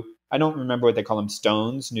new, I don't remember what they call them,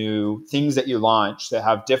 stones, new things that you launch that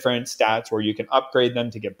have different stats where you can upgrade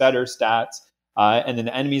them to get better stats. And then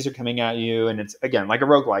the enemies are coming at you. And it's, again, like a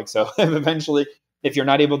roguelike. So eventually, if you're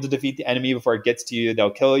not able to defeat the enemy before it gets to you,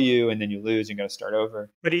 they'll kill you and then you lose. You got to start over.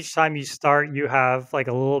 But each time you start, you have like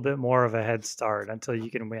a little bit more of a head start until you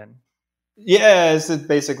can win. Yeah, it's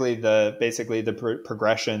basically the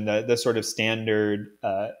progression, the sort of standard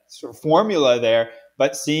sort of formula there.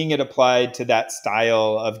 But seeing it applied to that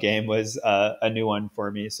style of game was a new one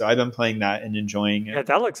for me. So I've been playing that and enjoying it. Yeah,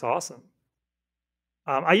 that looks awesome.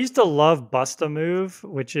 I used to love Bust a Move,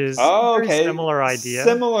 which is a very similar idea.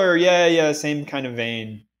 Similar, yeah, same kind of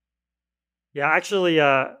vein. Yeah, actually,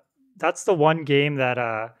 that's the one game that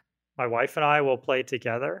my wife and I will play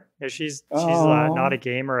together. She's not a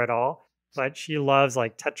gamer at all, but she loves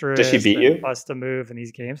like Tetris. Does she beat you? Bust a Move and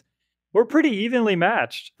these games. We're pretty evenly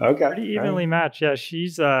matched. Okay, pretty evenly matched. Yeah,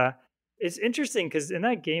 she's. It's interesting because in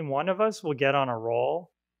that game, one of us will get on a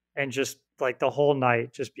roll and just like the whole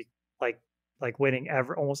night just be like winning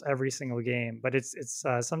almost every single game. But it's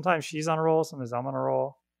sometimes she's on a roll, sometimes I'm on a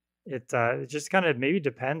roll. It just kind of maybe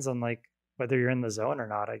depends on like whether you're in the zone or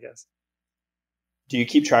not, I guess. Do you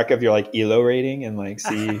keep track of your like ELO rating and like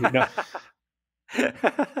see? No.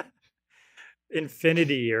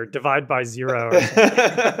 Infinity or divide by 0. Or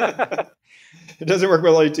it doesn't work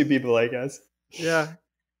with only 2 people, I guess. Yeah.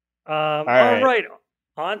 All right.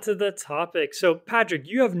 On to the topic. So, Patrick,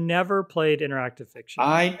 you have never played interactive fiction.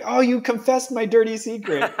 You confessed my dirty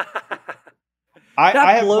secret.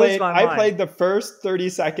 I played the first 30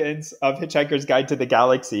 seconds of Hitchhiker's Guide to the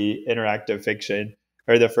Galaxy interactive fiction,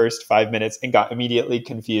 or the first 5 minutes, and got immediately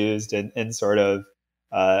confused and sort of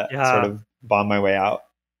bombed my way out.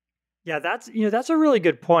 Yeah, that's a really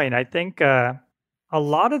good point. I think a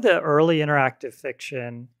lot of the early interactive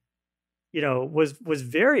fiction, was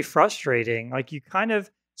very frustrating. Like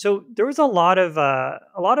so there was a lot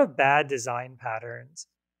of bad design patterns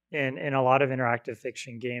in a lot of interactive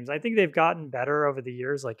fiction games. I think they've gotten better over the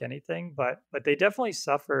years, like anything, but they definitely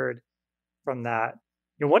suffered from that.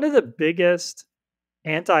 One of the biggest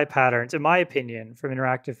anti-patterns, in my opinion, from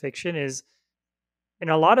interactive fiction is, in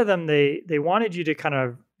a lot of them, they wanted you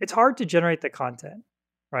to it's hard to generate the content.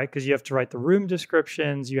 right? Because you have to write the room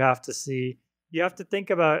descriptions. You have to think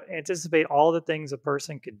about, anticipate all the things a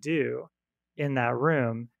person could do in that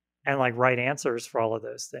room and like write answers for all of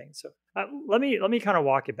those things. So let me kind of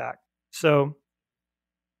walk it back. So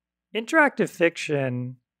interactive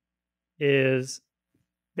fiction is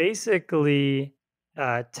basically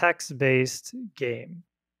a text-based game.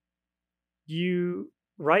 You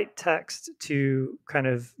write text to kind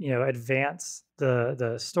of advance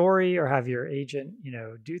the story or have your agent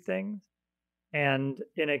do things, and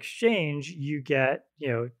in exchange you get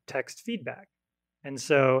text feedback. And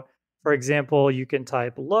so, for example, you can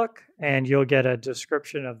type look and you'll get a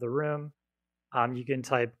description of the room. You can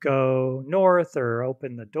type go north or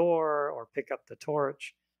open the door or pick up the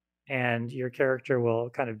torch, and your character will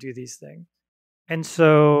kind of do these things. And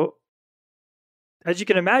so, as you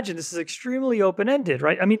can imagine, this is extremely open ended,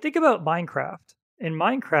 right? I mean, think about Minecraft. In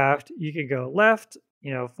Minecraft, you can go left,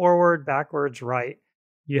 forward, backwards, right.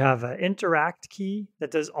 You have an interact key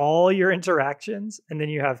that does all your interactions, and then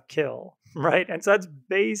you have kill, right? And so that's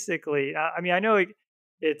basically, I mean, I know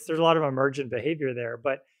there's a lot of emergent behavior there,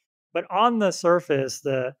 but on the surface,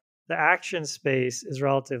 the action space is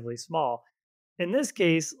relatively small. In this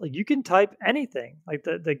case, like you can type anything. Like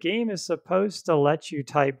the game is supposed to let you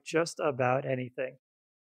type just about anything.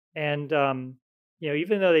 And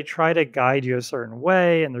even though they try to guide you a certain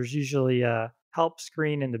way, and there's usually a help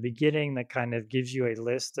screen in the beginning that kind of gives you a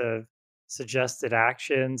list of suggested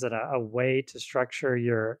actions and a way to structure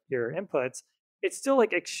your inputs, it's still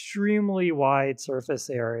like extremely wide surface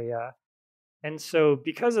area. And so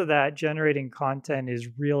because of that, generating content is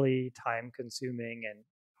really time consuming and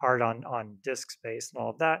hard on disk space and all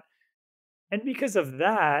of that. And because of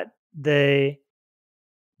that, they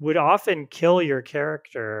would often kill your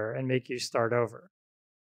character and make you start over.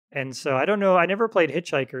 And so I don't know, I never played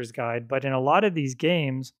Hitchhiker's Guide, but in a lot of these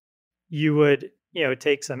games, you would,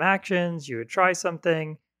 take some actions, you would try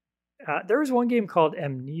something. There was one game called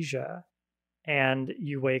Amnesia, and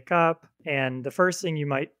you wake up, and the first thing you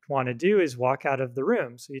might want to do is walk out of the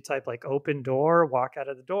room. So you type like open door, walk out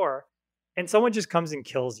of the door, and someone just comes and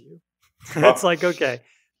kills you. It's like, okay,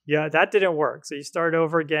 yeah, that didn't work. So you start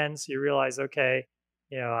over again. So you realize, okay,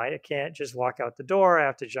 I can't just walk out the door. I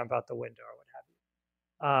have to jump out the window or what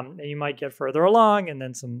have you. And you might get further along, and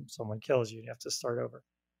then someone kills you, and you have to start over.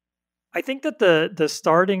 I think that the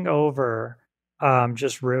starting over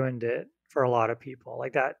just ruined it for a lot of people.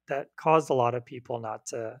 Like that caused a lot of people not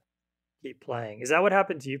to keep playing. Is that what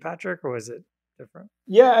happened to you, Patrick, or was it different?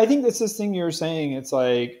 Yeah, I think that's this thing you were saying. It's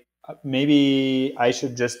like maybe I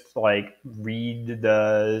should just like read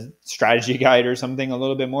the strategy guide or something a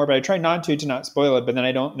little bit more, but I try not to not spoil it. But then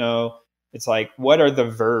I don't know. It's like, what are the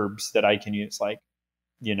verbs that I can use? Like,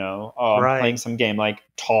 I'm playing some game, like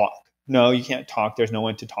talk. No, you can't talk. There's no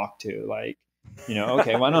one to talk to. Like,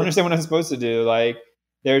 okay, well, I don't understand what I'm supposed to do. Like,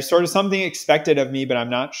 there's sort of something expected of me, but I'm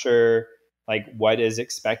not sure like what is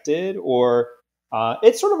expected. Or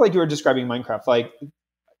it's sort of like you were describing Minecraft. Like,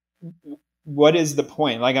 what is the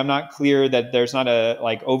point? Like, I'm not clear that there's not a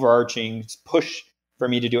like overarching push for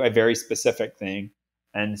me to do a very specific thing.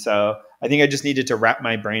 And so I think I just needed to wrap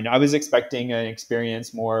my brain. I was expecting an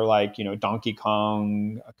experience more like, Donkey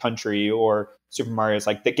Kong Country or Super Mario. It's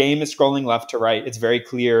like the game is scrolling left to right. It's very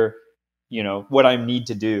clear, what I need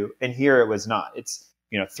to do. And here it was not. It's,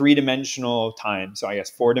 3-dimensional time. So I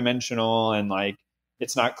guess 4-dimensional, and like,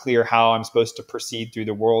 it's not clear how I'm supposed to proceed through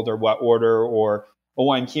the world or what order, or,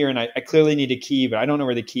 oh, I'm here and I clearly need a key, but I don't know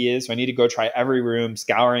where the key is. So I need to go try every room,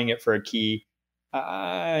 scouring it for a key.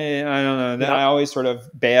 I don't know. Then I always sort of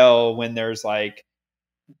bail when there's like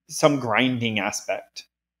some grinding aspect.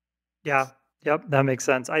 Yeah. Yep. That makes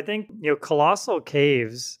sense. I think, Colossal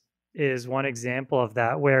Caves is one example of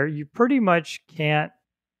that, where you pretty much can't,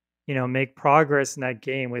 make progress in that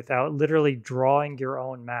game without literally drawing your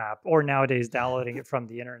own map, or nowadays downloading it from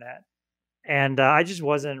the internet. And I just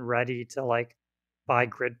wasn't ready to like buy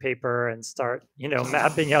grid paper and start,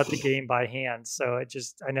 mapping out the game by hand. So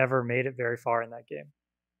I never made it very far in that game.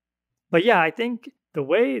 But yeah, I think the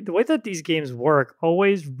way that these games work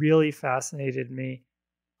always really fascinated me.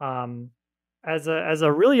 As a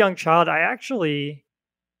really young child, I actually,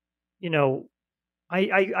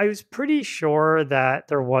 I was pretty sure that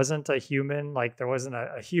there wasn't a human, like there wasn't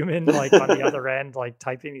a human like on the other end, like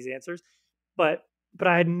typing these answers. But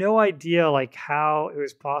I had no idea like how it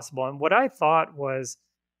was possible. And what I thought was,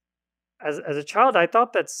 as a child, I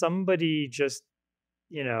thought that somebody just,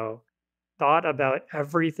 thought about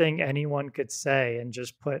everything anyone could say and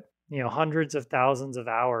just put, hundreds of thousands of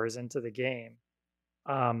hours into the game.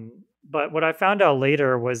 But what I found out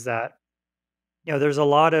later was that, there's a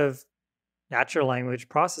lot of natural language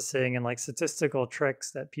processing and like statistical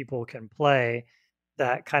tricks that people can play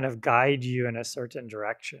that kind of guide you in a certain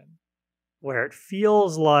direction, where it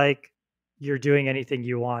feels like you're doing anything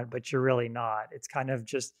you want, but you're really not. It's kind of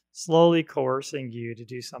just slowly coercing you to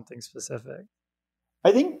do something specific.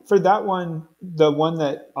 I think for that one, the one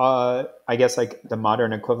that I guess like the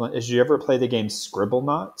modern equivalent is, did you ever play the game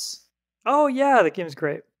Scribblenauts? Oh yeah, the game's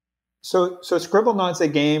great. So Scribblenauts a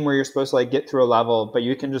game where you're supposed to like get through a level, but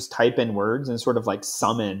you can just type in words and sort of like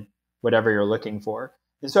summon whatever you're looking for.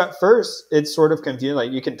 And so at first it's sort of confusing.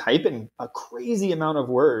 Like you can type in a crazy amount of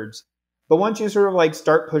words, but once you sort of like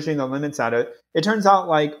start pushing the limits at it, it turns out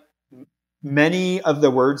like many of the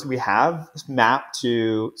words we have map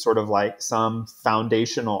to sort of like some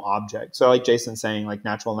foundational object. So like Jason's saying, like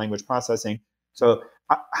natural language processing. So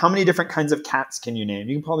how many different kinds of cats can you name?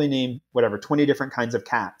 You can probably name whatever, 20 different kinds of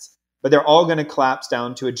cats, but they're all going to collapse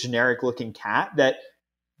down to a generic looking cat that,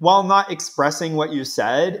 while not expressing what you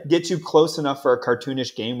said, gets you close enough for a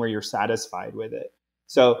cartoonish game where you're satisfied with it.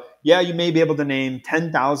 So yeah, you may be able to name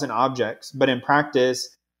 10,000 objects, but in practice,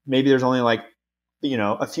 maybe there's only like,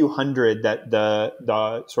 a few hundred that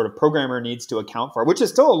the sort of programmer needs to account for, which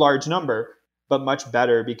is still a large number, but much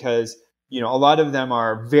better because, a lot of them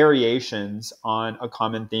are variations on a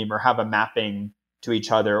common theme or have a mapping to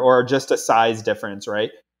each other or just a size difference,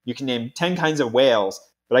 right? You can name 10 kinds of whales,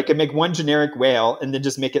 but I could make one generic whale and then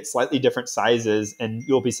just make it slightly different sizes and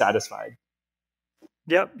you'll be satisfied.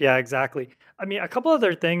 Yep. Yeah, exactly. I mean, a couple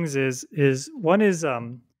other things is one is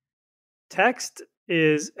text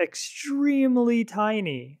is extremely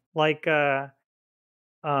tiny. Like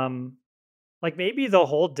maybe the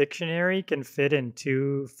whole dictionary can fit in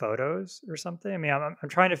 2 photos or something. I mean, I'm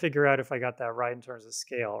trying to figure out if I got that right in terms of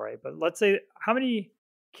scale, right? But let's say, how many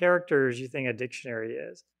characters you think a dictionary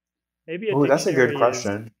is? Maybe a Oh, that's a good dictionary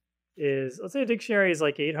question. is let's say a dictionary is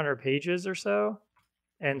like 800 pages or so,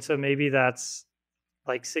 and so maybe that's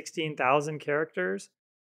like 16,000 characters,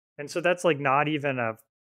 and so that's like not even a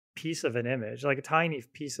piece of an image, like a tiny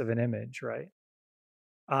piece of an image, right?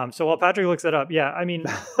 So while Patrick looks it up, yeah, I mean,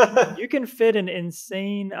 you can fit an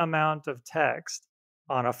insane amount of text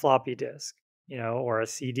on a floppy disk, or a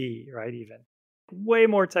CD, right? Even way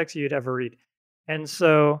more text you'd ever read. And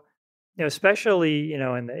so, especially, in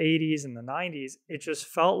the 80s and the 90s, it just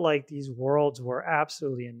felt like these worlds were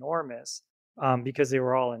absolutely enormous because they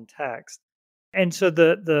were all in text. And so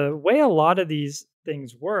the way a lot of these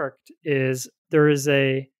things worked is there is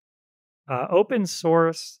a open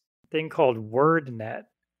source thing called Wordnet.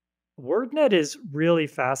 Wordnet is really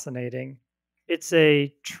fascinating. It's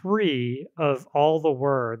a tree of all the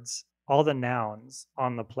words, all the nouns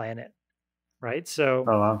on the planet, right? So,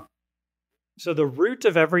 Oh, wow. So the root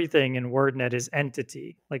of everything in Wordnet is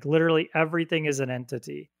entity. Like literally everything is an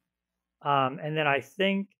entity. And then I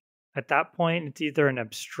think at that point it's either an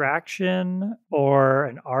abstraction or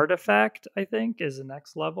an artifact, I think, is the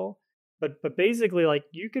next level. But basically, like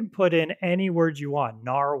you can put in any words you want,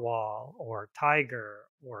 narwhal or tiger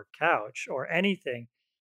or couch or anything,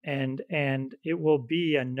 and it will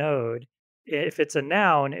be a node. If it's a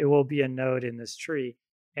noun, it will be a node in this tree.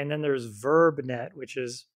 And then there's verbnet, which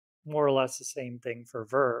is more or less the same thing for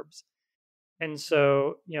verbs. And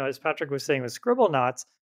so, as Patrick was saying with Scribblenauts,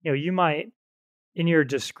 you might, in your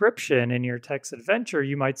description, in your text adventure,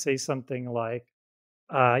 you might say something like,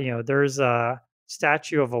 there's a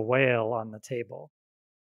statue of a whale on the table.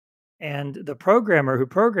 And the programmer who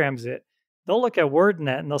programs it, they'll look at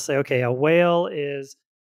WordNet and they'll say, okay, a whale is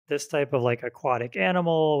this type of like aquatic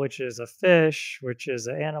animal, which is a fish, which is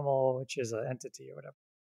an animal, which is an entity or whatever.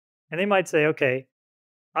 And they might say, okay,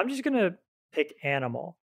 I'm just going to pick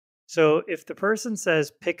animal. So if the person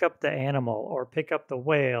says pick up the animal or pick up the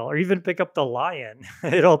whale or even pick up the lion,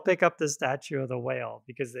 it'll pick up the statue of the whale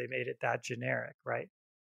because they made it that generic, right?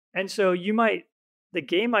 And so the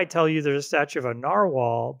game might tell you there's a statue of a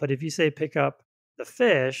narwhal, but if you say pick up the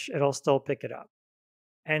fish, it'll still pick it up.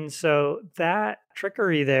 And so that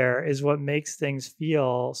trickery there is what makes things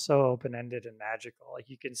feel so open-ended and magical. Like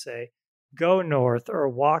you can say, go north or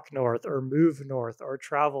walk north or move north or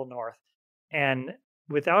travel north. And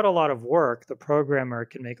without a lot of work, the programmer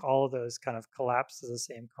can make all of those kind of collapse to the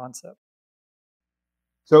same concept.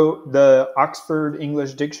 So the Oxford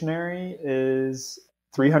English Dictionary is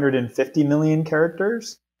 350 million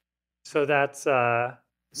characters. So that's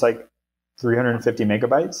it's like 350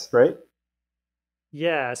 megabytes, right?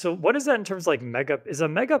 Yeah. So what is that in terms of like mega? Is a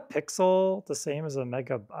megapixel the same as a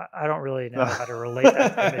mega? I don't really know how to relate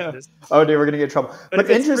that to images. Oh, dude, we're gonna get in trouble. But if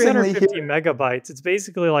it's 350 megabytes, it's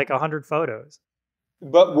basically like 100 photos.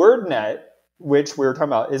 But WordNet, which we were talking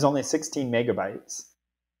about, is only 16 megabytes.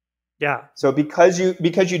 Yeah. So because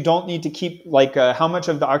you don't need to keep like how much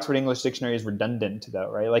of the Oxford English Dictionary is redundant though,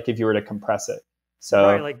 right? Like if you were to compress it. Right.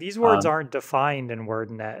 So Like these words aren't defined in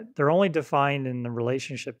WordNet. They're only defined in the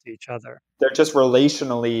relationship to each other. they're just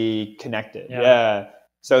relationally connected. Yeah. Yeah.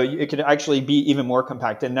 So it could actually be even more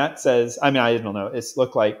compact. And that says, I mean, I don't know. It's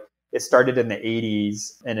looked like it started in the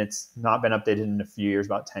 80s and it's not been updated in a few years,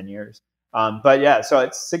 about 10 years. But yeah, so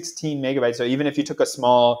it's 16 megabytes. So even if you took a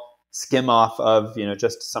small skim off of,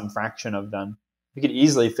 just some fraction of them, you could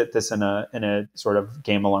easily fit this in a sort of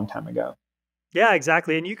game a long time ago. Yeah,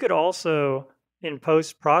 exactly. And you could also, in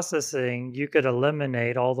post processing, you could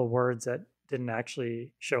eliminate all the words that didn't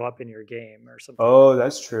actually show up in your game or something. Oh,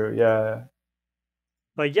 that's true. Yeah.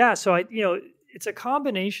 But yeah, so it's a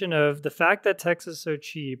combination of the fact that text is so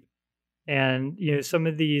cheap and some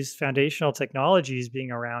of these foundational technologies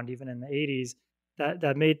being around even in the 80s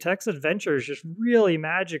that made text adventures just really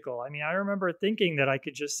magical. I mean, I remember thinking that I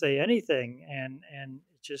could just say anything and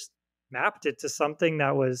it just mapped it to something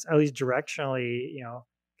that was at least directionally,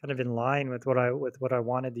 kind of in line with what I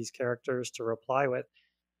wanted these characters to reply with.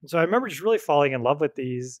 And so I remember just really falling in love with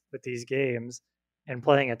these games and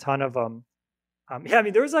playing a ton of them. Yeah, I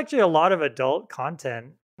mean, there was actually a lot of adult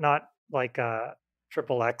content, not like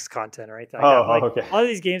triple X content or anything like that. But, like Okay. a lot of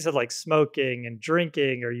these games had like smoking and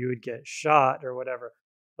drinking, or you would get shot or whatever.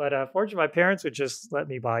 But fortunately, my parents would just let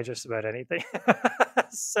me buy just about anything.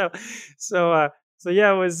 so, so, uh, so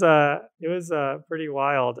yeah, it was pretty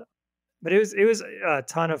wild, but it was a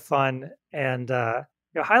ton of fun, and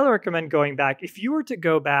highly recommend going back. If you were to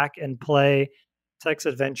go back and play Text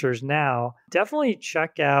Adventures now, definitely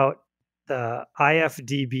check out the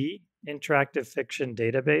IFDB Interactive Fiction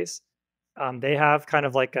Database. They have kind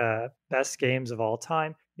of like a best games of all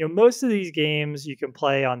time. Most of these games you can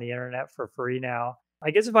play on the internet for free now.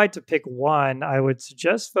 I guess if I had to pick one, I would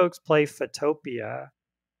suggest folks play Photopia,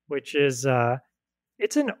 which is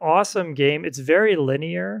it's an awesome game. It's very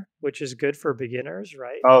linear, which is good for beginners,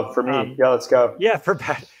 right? Oh, for me. Yeah, let's go. Yeah, for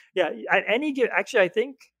bad. Yeah, at any actually, I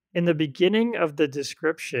think in the beginning of the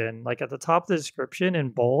description, like at the top of the description in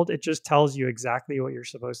bold, it just tells you exactly what you're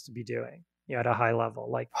supposed to be doing. At a high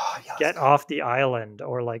level, like Yeah, get off the island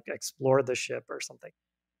or like explore the ship or something.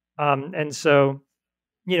 And so,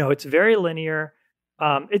 it's very linear.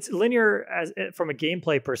 It's linear from a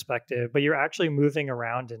gameplay perspective, but you're actually moving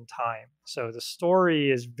around in time. So the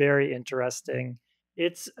story is very interesting.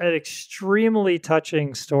 It's an extremely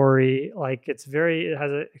touching story. Like it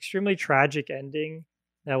has an extremely tragic ending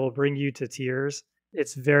that will bring you to tears.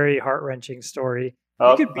 It's very heart-wrenching story.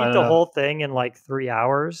 You could I beat don't the know. whole thing in like 3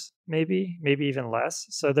 hours, maybe even less.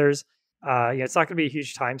 So there's it's not going to be a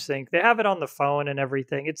huge time sink. They have it on the phone and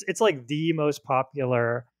everything. It's like the most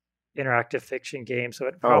popular interactive fiction game, so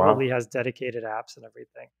it Oh, wow. probably has dedicated apps and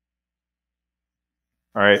everything.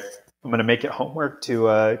 All right, I'm gonna make it homework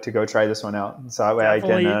to go try this one out, so that way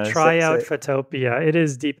Definitely I can try out Photopia. It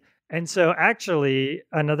is deep. And so actually,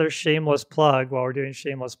 another shameless plug while we're doing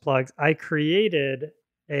shameless plugs, I created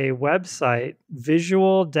a website,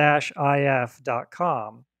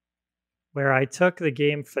 visual-if.com, where I took the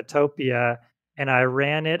game Photopia and I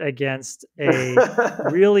ran it against a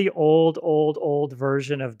really old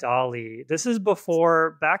version of DALL-E. This is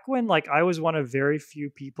back when like I was one of very few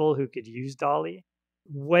people who could use DALL-E,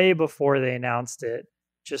 way before they announced it.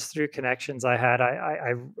 Just through connections I had,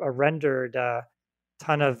 I rendered a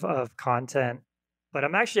ton of content. But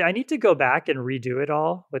I need to go back and redo it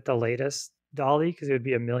all with the latest DALL-E because it would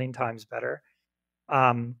be a million times better.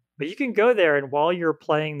 But you can go there, and while you're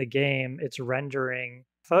playing the game, it's rendering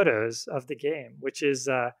photos of the game, which is,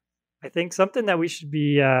 I think, something that we should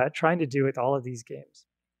be trying to do with all of these games.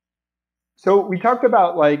 So we talked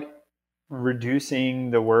about like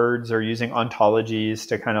reducing the words or using ontologies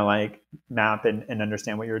to kind of like map and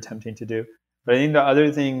understand what you're attempting to do. But I think the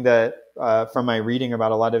other thing that from my reading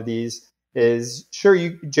about a lot of these is, sure,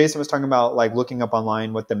 Jason was talking about like looking up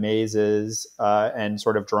online what the maze is and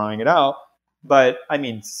sort of drawing it out. But I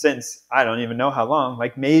mean, since I don't even know how long,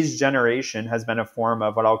 like maze generation has been a form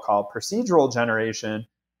of what I'll call procedural generation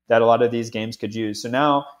that a lot of these games could use. So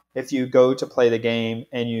now if you go to play the game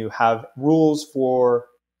and you have rules for,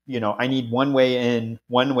 I need one way in,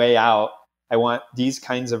 one way out, I want these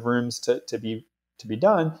kinds of rooms to be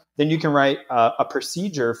done, then you can write a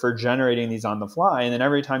procedure for generating these on the fly. And then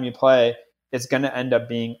every time you play, it's going to end up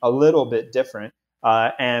being a little bit different.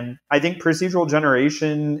 And I think procedural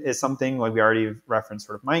generation is something like we already referenced,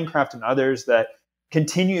 sort of Minecraft and others, that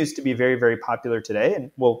continues to be very, very popular today.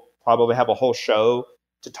 And we'll probably have a whole show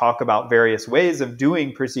to talk about various ways of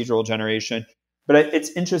doing procedural generation. But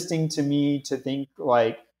it's interesting to me to think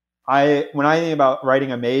like when I think about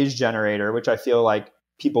writing a maze generator, which I feel like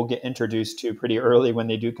people get introduced to pretty early when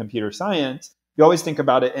they do computer science, you always think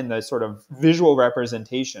about it in the sort of visual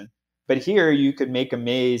representation. But here you could make a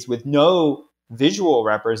maze with no visual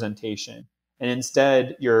representation. And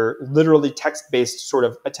instead, you're literally text-based, sort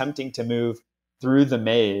of attempting to move through the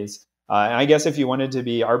maze. And I guess if you wanted to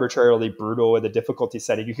be arbitrarily brutal with a difficulty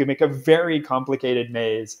setting, you could make a very complicated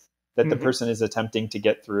maze that the person is attempting to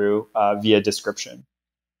get through via description.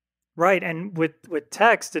 Right, and with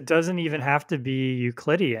text, it doesn't even have to be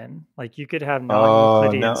Euclidean. Like you could have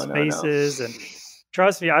non-Euclidean spaces, and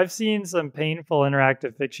trust me, I've seen some painful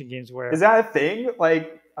interactive fiction games where is that a thing?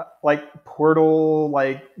 Like Portal,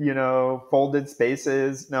 like, you know, folded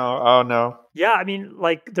spaces? No, oh no. Yeah, I mean,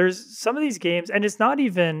 like there's some of these games, and it's not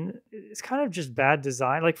even, it's kind of just bad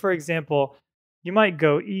design. Like for example, you might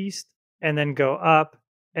go east and then go up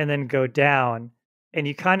and then go down. And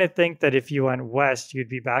you kind of think that if you went west, you'd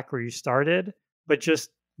be back where you started. But just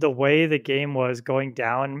the way the game was going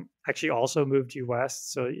down actually also moved you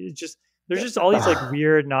west. So it just, there's just all these like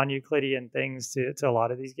weird non-Euclidean things to a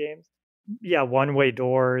lot of these games. Yeah, one-way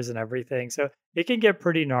doors and everything. So it can get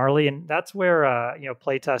pretty gnarly. And that's where, you know,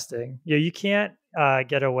 playtesting, you know, you can't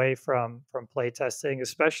get away from playtesting,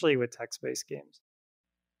 especially with text-based games.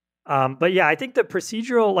 But yeah, I think the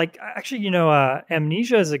procedural, like actually, you know,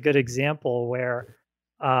 Amnesia is a good example where,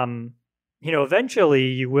 you know, eventually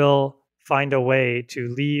you will find a way to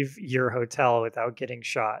leave your hotel without getting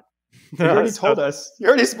shot. You already told us. You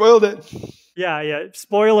already spoiled it. Yeah.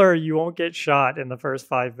 Spoiler, you won't get shot in the first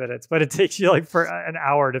 5 minutes, but it takes you like for an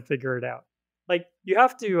hour to figure it out. Like you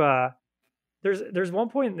have to, there's one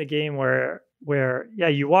point in the game where yeah,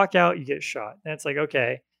 you walk out, you get shot. And it's like,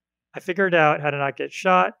 okay, I figured out how to not get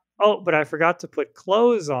shot. Oh, but I forgot to put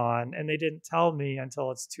clothes on and they didn't tell me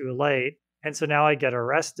until it's too late. And so now I get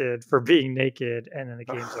arrested for being naked and then the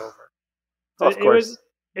game's over. So of course.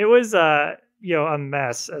 It was you know, a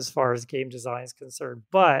mess as far as game design is concerned.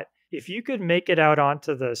 But if you could make it out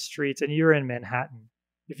onto the streets, and you're in Manhattan,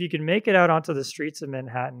 if you could make it out onto the streets of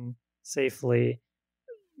Manhattan safely,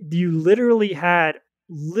 you literally had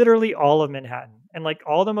all of Manhattan. And like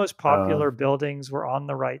all the most popular buildings were on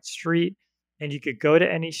the right street. And you could go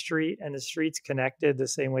to any street and the streets connected the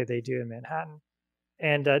same way they do in Manhattan.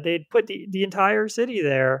 And they'd put the entire city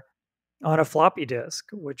there on a floppy disk,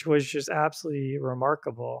 which was just absolutely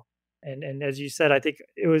remarkable. And as you said, I think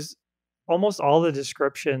it was almost all the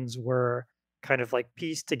descriptions were kind of like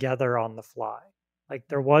pieced together on the fly. Like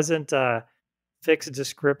there wasn't a fixed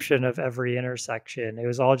description of every intersection. It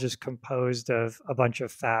was all just composed of a bunch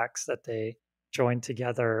of facts that they joined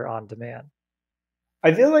together on demand.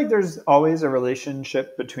 I feel like there's always a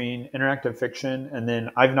relationship between interactive fiction and then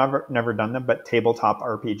I've never done them, but tabletop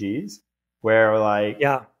RPGs where like,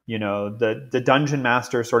 yeah, you know, the dungeon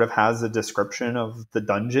master sort of has a description of the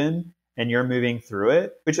dungeon and you're moving through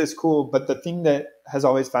it, which is cool. But the thing that has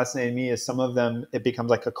always fascinated me is some of them, it becomes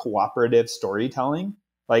like a cooperative storytelling.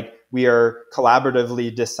 Like we are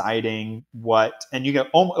collaboratively deciding what, and you get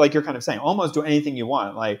like you're kind of saying, almost do anything you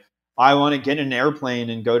want. Like I want to get in an airplane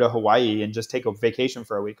and go to Hawaii and just take a vacation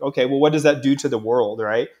for a week. Okay, well, what does that do to the world,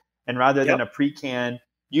 right? And rather than a pre-canned,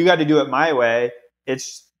 you got to do it my way,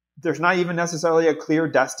 there's not even necessarily a clear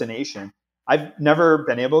destination. I've never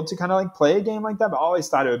been able to kind of like play a game like that, but I always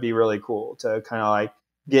thought it would be really cool to kind of like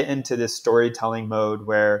get into this storytelling mode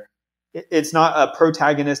where it's not a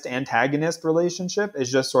protagonist-antagonist relationship.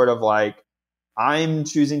 It's just sort of like I'm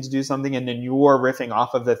choosing to do something and then you're riffing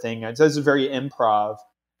off of the thing. And so it's a very improv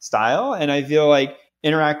style. And I feel like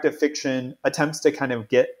interactive fiction attempts to kind of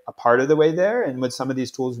get a part of the way there. And with some of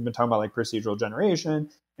these tools we've been talking about, like procedural generation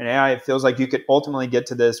and AI, it feels like you could ultimately get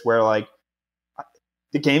to this where like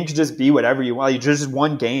the game could just be whatever you want. It's just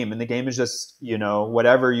one game and the game is just, you know,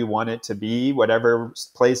 whatever you want it to be, whatever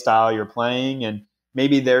play style you're playing. And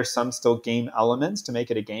maybe there's some still game elements to make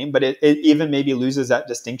it a game, but it even maybe loses that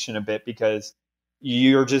distinction a bit because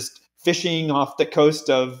you're just fishing off the coast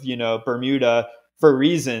of, you know, Bermuda for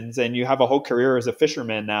reasons, and you have a whole career as a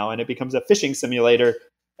fisherman now, and it becomes a fishing simulator,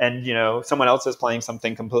 and you know someone else is playing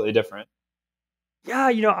something completely different. Yeah,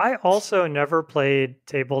 you know, I also never played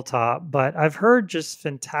tabletop, but I've heard just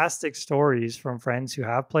fantastic stories from friends who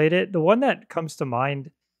have played it. The one that comes to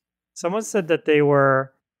mind, someone said that they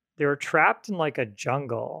were trapped in like a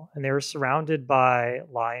jungle and they were surrounded by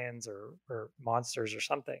lions or monsters or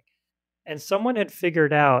something. And someone had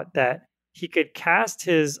figured out that he could cast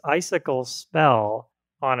his icicle spell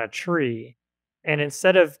on a tree. And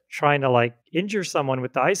instead of trying to like injure someone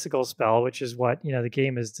with the icicle spell, which is what, you know, the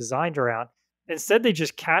game is designed around, instead they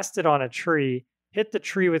just cast it on a tree, hit the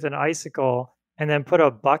tree with an icicle, and then put a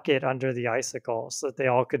bucket under the icicle so that they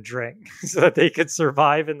all could drink, so that they could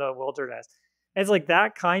survive in the wilderness. It's like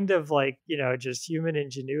that kind of like, just human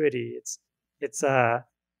ingenuity. It's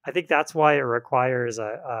I think that's why it requires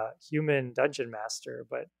a human dungeon master.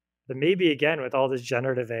 But maybe again with all this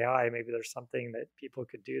generative AI, maybe there's something that people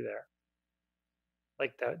could do there,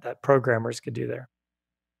 like that programmers could do there.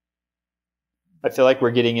 I feel like we're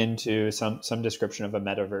getting into some description of a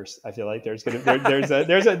metaverse. I feel like there's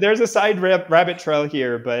a side rabbit trail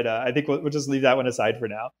here, but I think we'll just leave that one aside for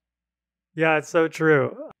now. Yeah, it's so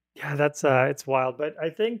true. Yeah, that's it's wild. But I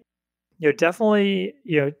think definitely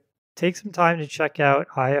take some time to check out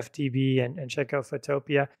IFTB and check out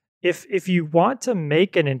Photopia. If you want to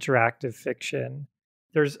make an interactive fiction,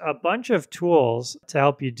 there's a bunch of tools to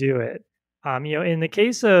help you do it. In the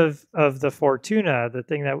case of the Fortuna, the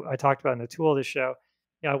thing that I talked about in the tool of the show,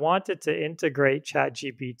 I wanted to integrate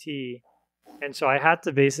ChatGPT, and so I had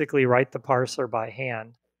to basically write the parser by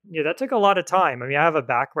hand. That took a lot of time. I mean, I have a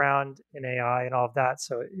background in AI and all of that,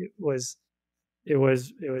 so it was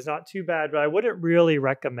not too bad, but I wouldn't really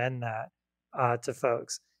recommend that to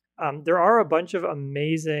folks. There are a bunch of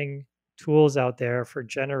amazing tools out there for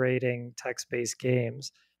generating text-based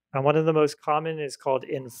games. One of the most common is called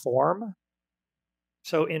Inform.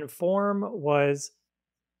 So Inform was,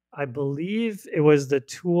 I believe it was the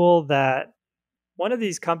tool that one of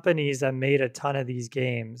these companies that made a ton of these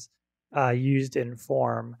games used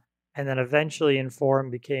Inform. And then eventually Inform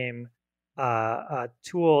became a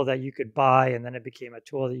tool that you could buy, and then it became a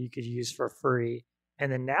tool that you could use for free.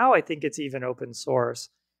 And then now I think it's even open source.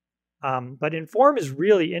 But Inform is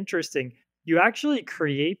really interesting. You actually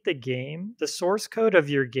create the game. The source code of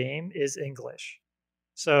your game is English.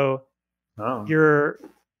 So your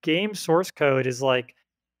game source code is like,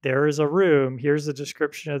 there is a room. Here's the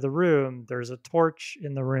description of the room. There's a torch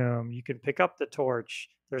in the room. You can pick up the torch.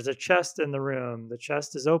 There's a chest in the room. The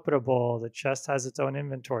chest is openable. The chest has its own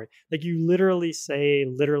inventory. Like you literally say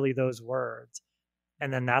those words.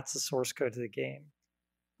 And then that's the source code of the game.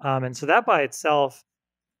 And so that by itself,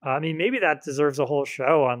 I mean, maybe that deserves a whole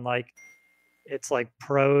show on like, it's like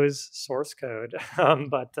prose source code.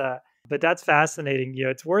 But that's fascinating.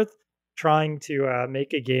 It's worth trying to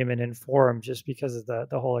make a game and Inform just because of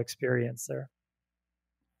the whole experience there.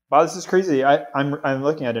 Wow, this is crazy. I'm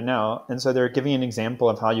looking at it now, and so they're giving an example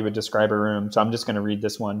of how you would describe a room. So I'm just going to read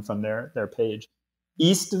this one from their page.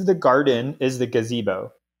 East of the garden is the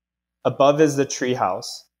gazebo. Above is the treehouse.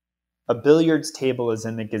 A billiards table is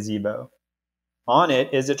in the gazebo. On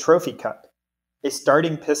it is a trophy cup. A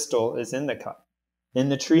starting pistol is in the cup. In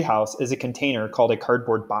the treehouse is a container called a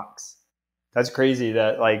cardboard box. That's crazy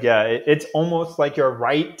that it's almost like you're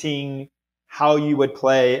writing how you would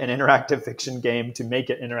play an interactive fiction game to make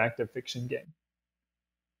an interactive fiction game.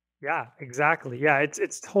 Yeah, exactly. Yeah,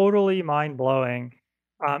 it's totally mind blowing.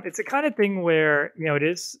 It's the kind of thing where it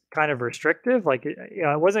is kind of restrictive. Like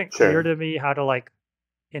it wasn't clear to me how to like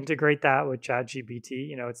integrate that with ChatGPT.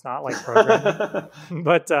 It's not like programming,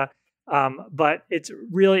 but it's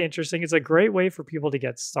really interesting. It's a great way for people to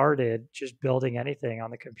get started just building anything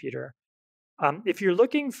on the computer. If you're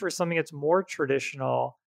looking for something that's more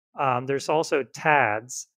traditional, there's also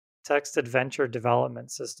TADS, Text Adventure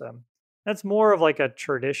Development System. That's more of like a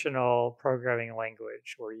traditional programming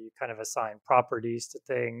language where you kind of assign properties to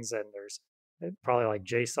things, and there's probably like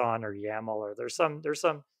JSON or YAML, or there's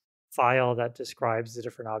some file that describes the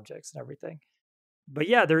different objects and everything. But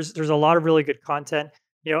yeah, there's a lot of really good content.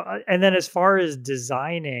 And then as far as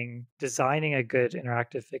designing a good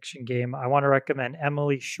interactive fiction game, I want to recommend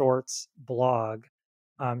Emily Short's blog.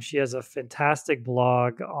 She has a fantastic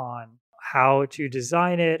blog on how to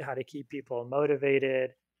design it, how to keep people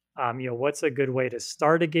motivated. What's a good way to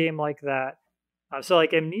start a game like that? So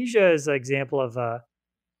like Amnesia is an example of a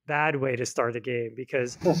bad way to start a game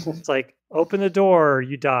because it's like open the door,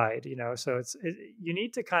 you died. So you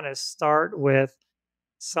need to kind of start with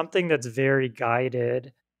something that's very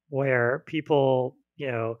guided, where people,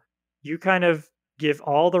 you kind of give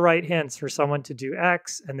all the right hints for someone to do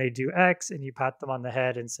X, and they do X, and you pat them on the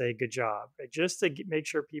head and say, good job, right? Just to make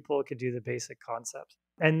sure people could do the basic concepts,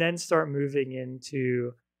 and then start moving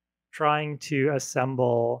into trying to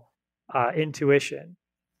assemble intuition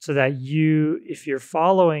so that if you're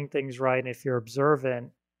following things right, and if you're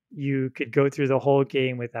observant, you could go through the whole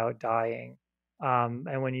game without dying.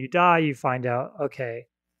 And when you die, you find out, okay,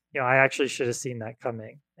 I actually should have seen that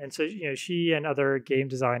coming. And so, she and other game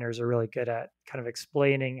designers are really good at kind of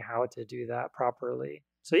explaining how to do that properly.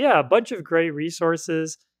 So yeah, a bunch of great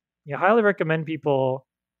resources. Highly recommend people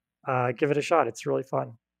give it a shot. It's really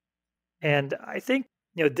fun. And I think,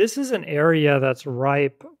 this is an area that's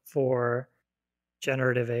ripe for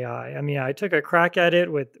generative AI. I mean, I took a crack at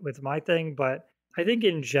it with my thing, but I think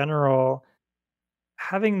in general,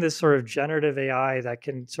 having this sort of generative AI that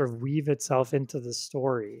can sort of weave itself into the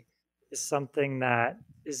story is something that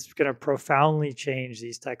is going to profoundly change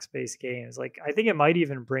these text-based games. Like, I think it might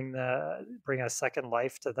even bring a second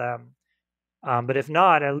life to them. But if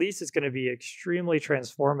not, at least it's going to be extremely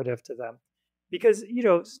transformative to them. Because,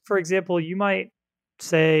 for example, you might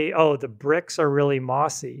say, oh, the bricks are really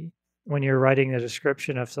mossy when you're writing the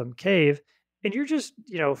description of some cave, and you're just,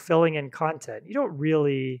 filling in content. You don't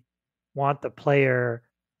really want the player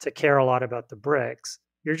to care a lot about the bricks.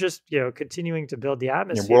 You're just, continuing to build the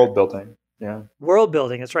atmosphere. World building. Yeah. World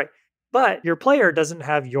building, that's right. But your player doesn't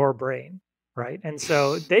have your brain, right? And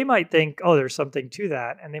so they might think, oh, there's something to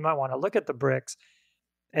that, and they might want to look at the bricks.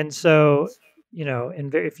 And so,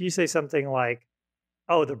 if you say something like,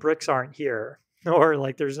 oh, the bricks aren't here, or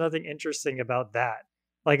like there's nothing interesting about that,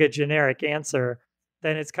 like a generic answer,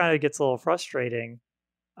 then it's kind of gets a little frustrating.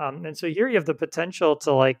 And so here you have the potential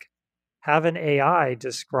to like have an AI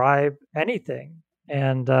describe anything.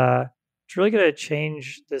 And it's really going to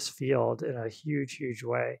change this field in a huge, huge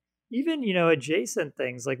way. Even, adjacent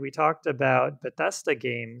things like we talked about Bethesda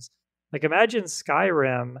games, like imagine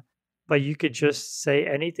Skyrim, but you could just say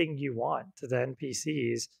anything you want to the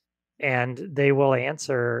NPCs and they will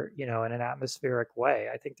answer, in an atmospheric way.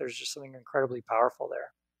 I think there's just something incredibly powerful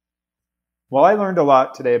there. Well, I learned a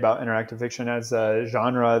lot today about interactive fiction as a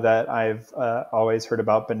genre that I've always heard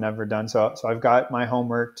about but never done. So I've got my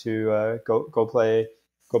homework to go play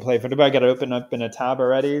football. I got to open up in a tab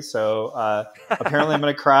already. So apparently I'm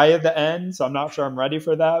going to cry at the end. So I'm not sure I'm ready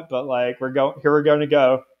for that. But like we're going to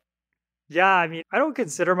go. Yeah, I mean, I don't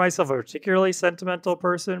consider myself a particularly sentimental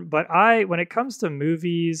person, but when it comes to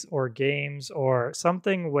movies or games or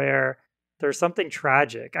something where there's something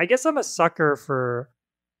tragic, I guess I'm a sucker for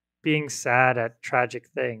being sad at tragic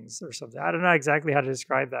things or something. I don't know exactly how to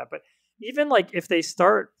describe that, but even like if they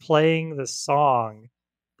start playing the song,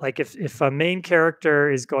 like if a main character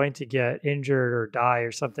is going to get injured or die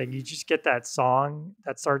or something, you just get that song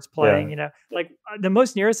that starts playing, like the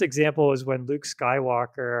most nearest example is when Luke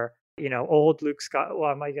Skywalker, old Luke Skywalker,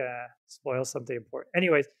 well, am I going to spoil something important?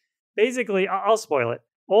 Anyways, basically, I'll spoil it.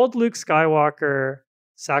 Old Luke Skywalker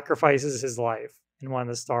sacrifices his life in one of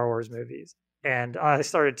the Star Wars movies. And I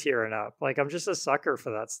started tearing up. Like, I'm just a sucker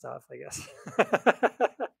for that stuff, I guess.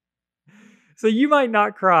 So you might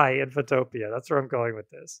not cry in Photopia. That's where I'm going with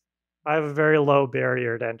this. I have a very low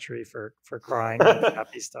barrier to entry for crying and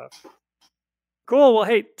happy stuff. Cool. Well,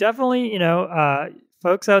 hey, definitely,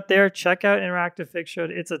 folks out there, check out Interactive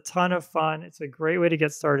Fiction. It's a ton of fun. It's a great way to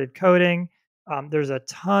get started coding. There's a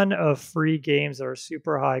ton of free games that are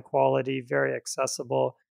super high quality, very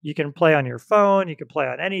accessible. You can play on your phone. You can play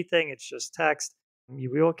on anything. It's just text. We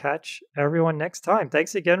will catch everyone next time.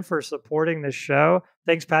 Thanks again for supporting this show.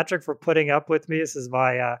 Thanks, Patrick, for putting up with me. This is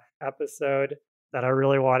my episode that I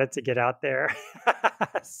really wanted to get out there.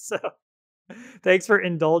 So thanks for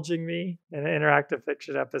indulging me in an Interactive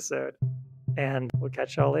Fiction episode. And we'll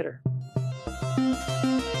catch y'all later.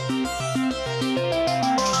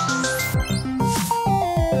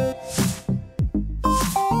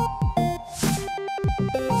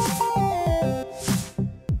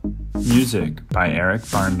 Music by Eric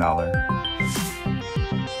Barndollar.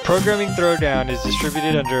 Programming Throwdown is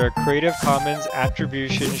distributed under a Creative Commons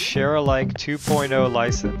Attribution Share-alike 2.0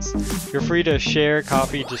 license. You're free to share,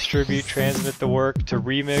 copy, distribute, transmit the work, to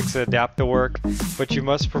remix, adapt the work, but you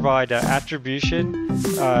must provide attribution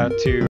to